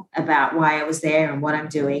more about why I was there and what I'm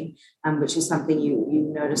doing, which is something you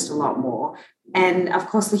noticed a lot more. And of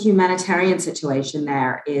course, the humanitarian situation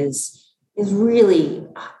there is really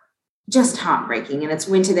just heartbreaking. And it's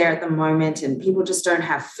winter there at the moment, and people just don't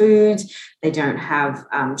have food. They don't have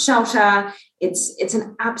shelter. It's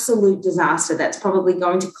an absolute disaster that's probably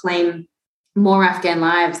going to claim more Afghan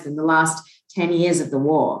lives than the last 10 years of the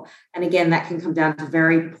war. And again, that can come down to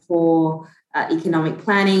very poor economic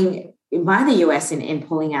planning by the US in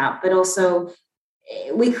pulling out, but also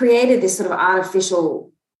we created this sort of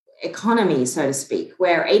artificial economy, so to speak,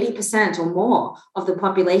 where 80% or more of the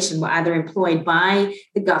population were either employed by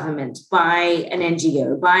the government, by an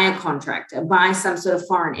NGO, by a contractor, by some sort of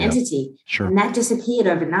foreign entity. Sure. And that disappeared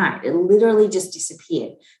overnight. It literally just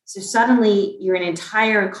disappeared. So suddenly your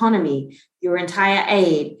entire economy, your entire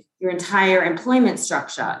aid, your entire employment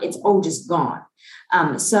structure, it's all just gone.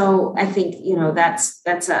 So I think,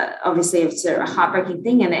 that's obviously it's a heartbreaking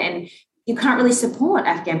thing. And you can't really support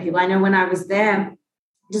Afghan people. I know when I was there,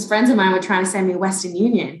 just friends of mine were trying to send me Western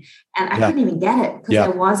Union, and I couldn't even get it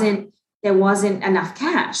because there wasn't enough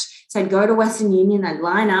cash. So I'd go to Western Union, I'd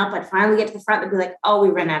line up, I'd finally get to the front, they'd be like, oh, we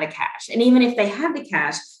ran out of cash. And even if they had the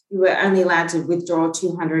cash, you were only allowed to withdraw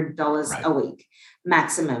 $200 a week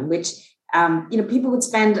maximum, which, people would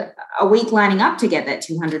spend a week lining up to get that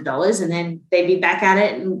 $200, and then they'd be back at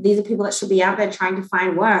it. And these are people that should be out there trying to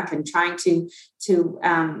find work and trying to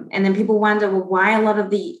and then people wonder, well, why a lot of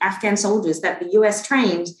the Afghan soldiers that the US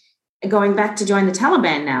trained are going back to join the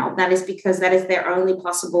Taliban now? That is because that is their only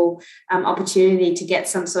possible opportunity to get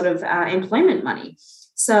some sort of employment money.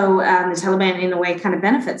 So the Taliban, in a way, kind of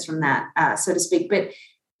benefits from that, so to speak. But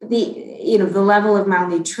the level of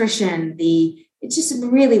malnutrition, it just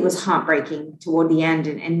really was heartbreaking toward the end,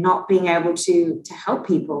 and not being able to help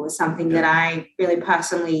people was something that I really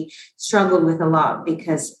personally struggled with a lot,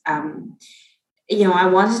 because I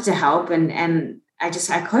wanted to help, and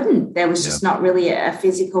I couldn't. There was just not really a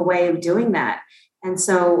physical way of doing that. And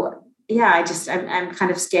so, I'm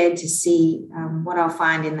kind of scared to see what I'll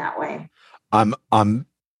find in that way. I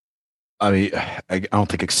don't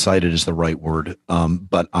think excited is the right word,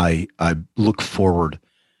 but I look forward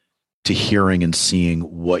to hearing and seeing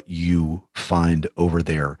what you find over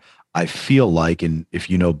there. I feel like, and if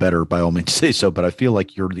you know better, by all means say so, but I feel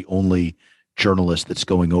like you're the only journalist that's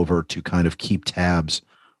going over to kind of keep tabs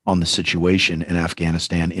on the situation in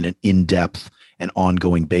Afghanistan in an in-depth and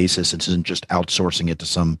ongoing basis. It isn't just outsourcing it to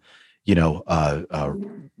some,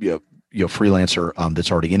 freelancer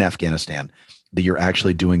that's already in Afghanistan. That you're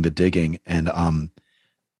actually doing the digging, and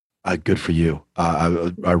good for you.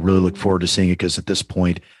 I really look forward to seeing it, because at this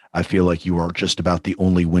point, I feel like you are just about the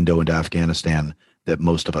only window into Afghanistan that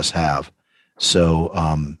most of us have. So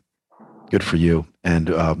good for you, and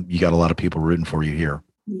you got a lot of people rooting for you here.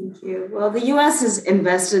 Thank you. Well, the U.S. has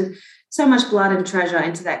invested so much blood and treasure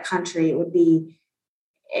into that country.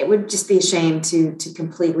 It would just be a shame to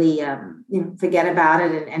completely forget about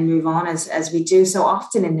it and move on, as we do so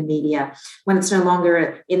often in the media, when it's no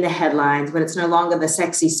longer in the headlines, when it's no longer the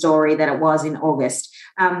sexy story that it was in August.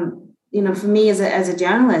 For me as a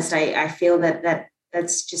journalist, I feel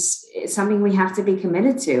that's just something we have to be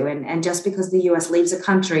committed to. And just because the US leaves a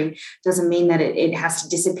country doesn't mean that it has to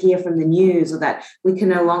disappear from the news, or that we can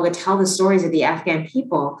no longer tell the stories of the Afghan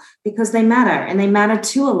people, because they matter. And they matter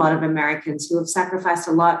to a lot of Americans who have sacrificed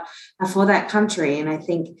a lot for that country. And I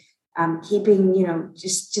think keeping,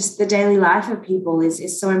 just the daily life of people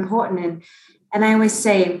is so important. And I always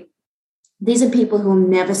say, these are people who will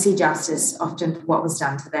never see justice often for what was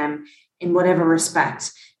done to them in whatever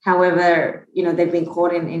respect. However, they've been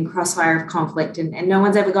caught in crossfire of conflict, and no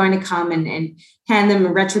one's ever going to come and hand them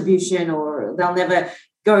a retribution, or they'll never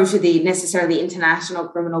go to the necessarily international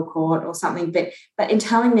criminal court or something. But in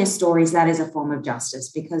telling their stories, that is a form of justice,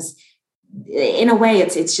 because in a way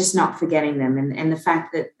it's just not forgetting them. And the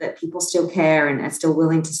fact that people still care and are still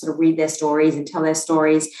willing to sort of read their stories and tell their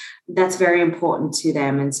stories, that's very important to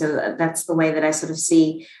them. And so that's the way that I sort of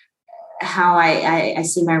see how I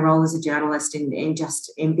see my role as a journalist in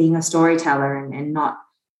being a storyteller, and not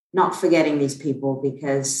forgetting these people,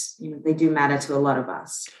 because they do matter to a lot of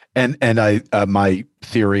us. And I my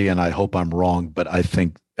theory, and I hope I'm wrong, but I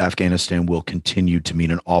think Afghanistan will continue to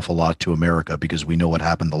mean an awful lot to America, because we know what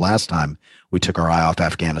happened the last time we took our eye off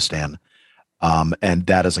Afghanistan, and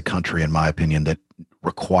that is a country, in my opinion, that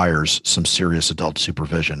requires some serious adult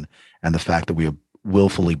supervision. And the fact that we have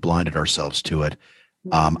willfully blinded ourselves to it.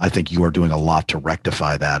 I think you are doing a lot to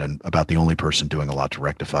rectify that, and about the only person doing a lot to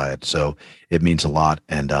rectify it. So it means a lot.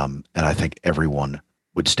 And I think everyone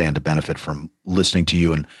would stand to benefit from listening to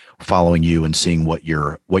you and following you and seeing what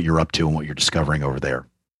you're up to and what you're discovering over there.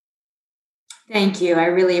 Thank you. I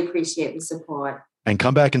really appreciate the support. And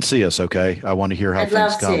come back and see us. Okay. I want to hear how things go. I'd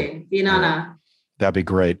love to. Be an honor. That'd be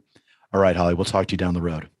great. All right, Hollie, we'll talk to you down the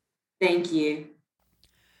road. Thank you.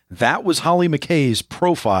 That was Hollie McKay's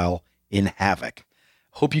profile in Havoc.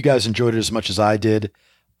 Hope you guys enjoyed it as much as I did.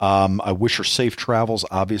 I wish her safe travels.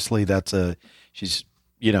 Obviously, she's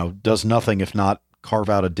does nothing if not carve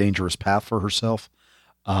out a dangerous path for herself.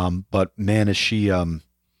 But man, is she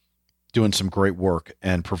doing some great work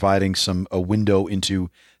and providing a window into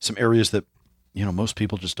some areas that most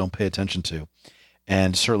people just don't pay attention to.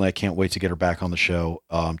 And certainly, I can't wait to get her back on the show,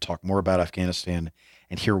 talk more about Afghanistan,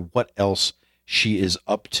 and hear what else she is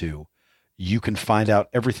up to. You can find out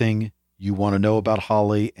everything you want to know about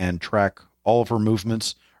Hollie and track all of her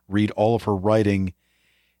movements, read all of her writing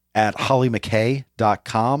at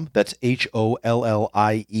holliemckay.com. That's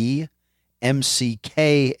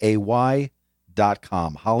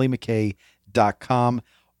HOLLIEMCKAY.com. holliemckay.com.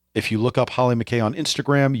 If you look up Hollie McKay on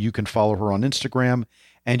Instagram, you can follow her on Instagram,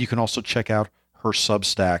 and you can also check out her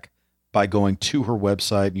Substack by going to her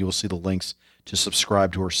website, and you will see the links to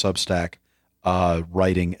subscribe to her Substack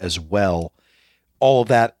writing as well. All of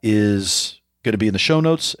that is going to be in the show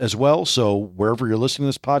notes as well. So wherever you're listening to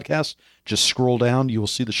this podcast, just scroll down. You will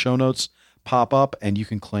see the show notes pop up, and you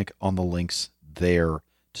can click on the links there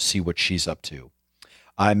to see what she's up to.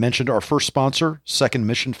 I mentioned our first sponsor, Second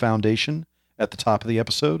Mission Foundation, at the top of the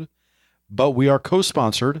episode, but we are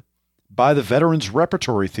co-sponsored by the Veterans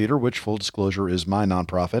Repertory Theater, which, full disclosure, is my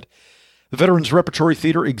nonprofit. The Veterans Repertory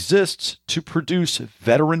Theater exists to produce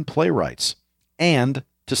veteran playwrights and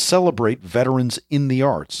to celebrate veterans in the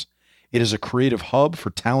arts. It is a creative hub for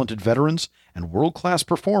talented veterans and world-class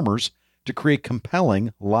performers to create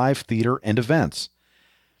compelling live theater and events.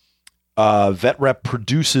 VetRep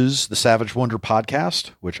produces the Savage Wonder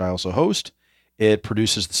podcast, which I also host. It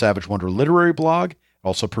produces the Savage Wonder literary blog. It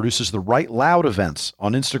also produces the Write Loud events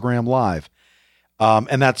on Instagram Live.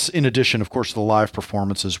 And that's in addition, of course, to the live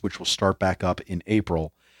performances, which will start back up in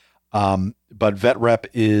April. But VetRep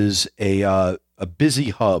is a busy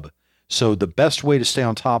hub. So the best way to stay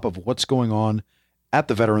on top of what's going on at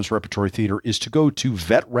the Veterans Repertory Theater is to go to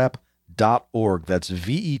vetrep.org. That's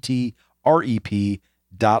vetrep.org,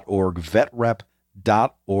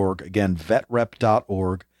 vetrep.org. Again,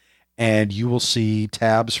 vetrep.org. And you will see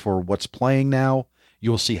tabs for what's playing now.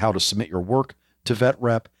 You'll see how to submit your work to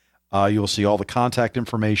VetRep. You'll see all the contact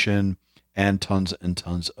information and tons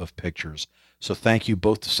of pictures. So thank you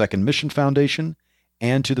both to Second Mission Foundation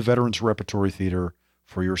and to the Veterans Repertory Theater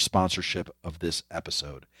for your sponsorship of this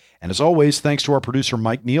episode. And as always, thanks to our producer,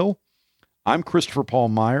 Mike Neal. I'm Christopher Paul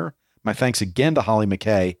Meyer. My thanks again to Hollie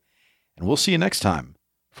McKay. And we'll see you next time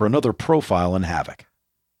for another Profile in Havoc.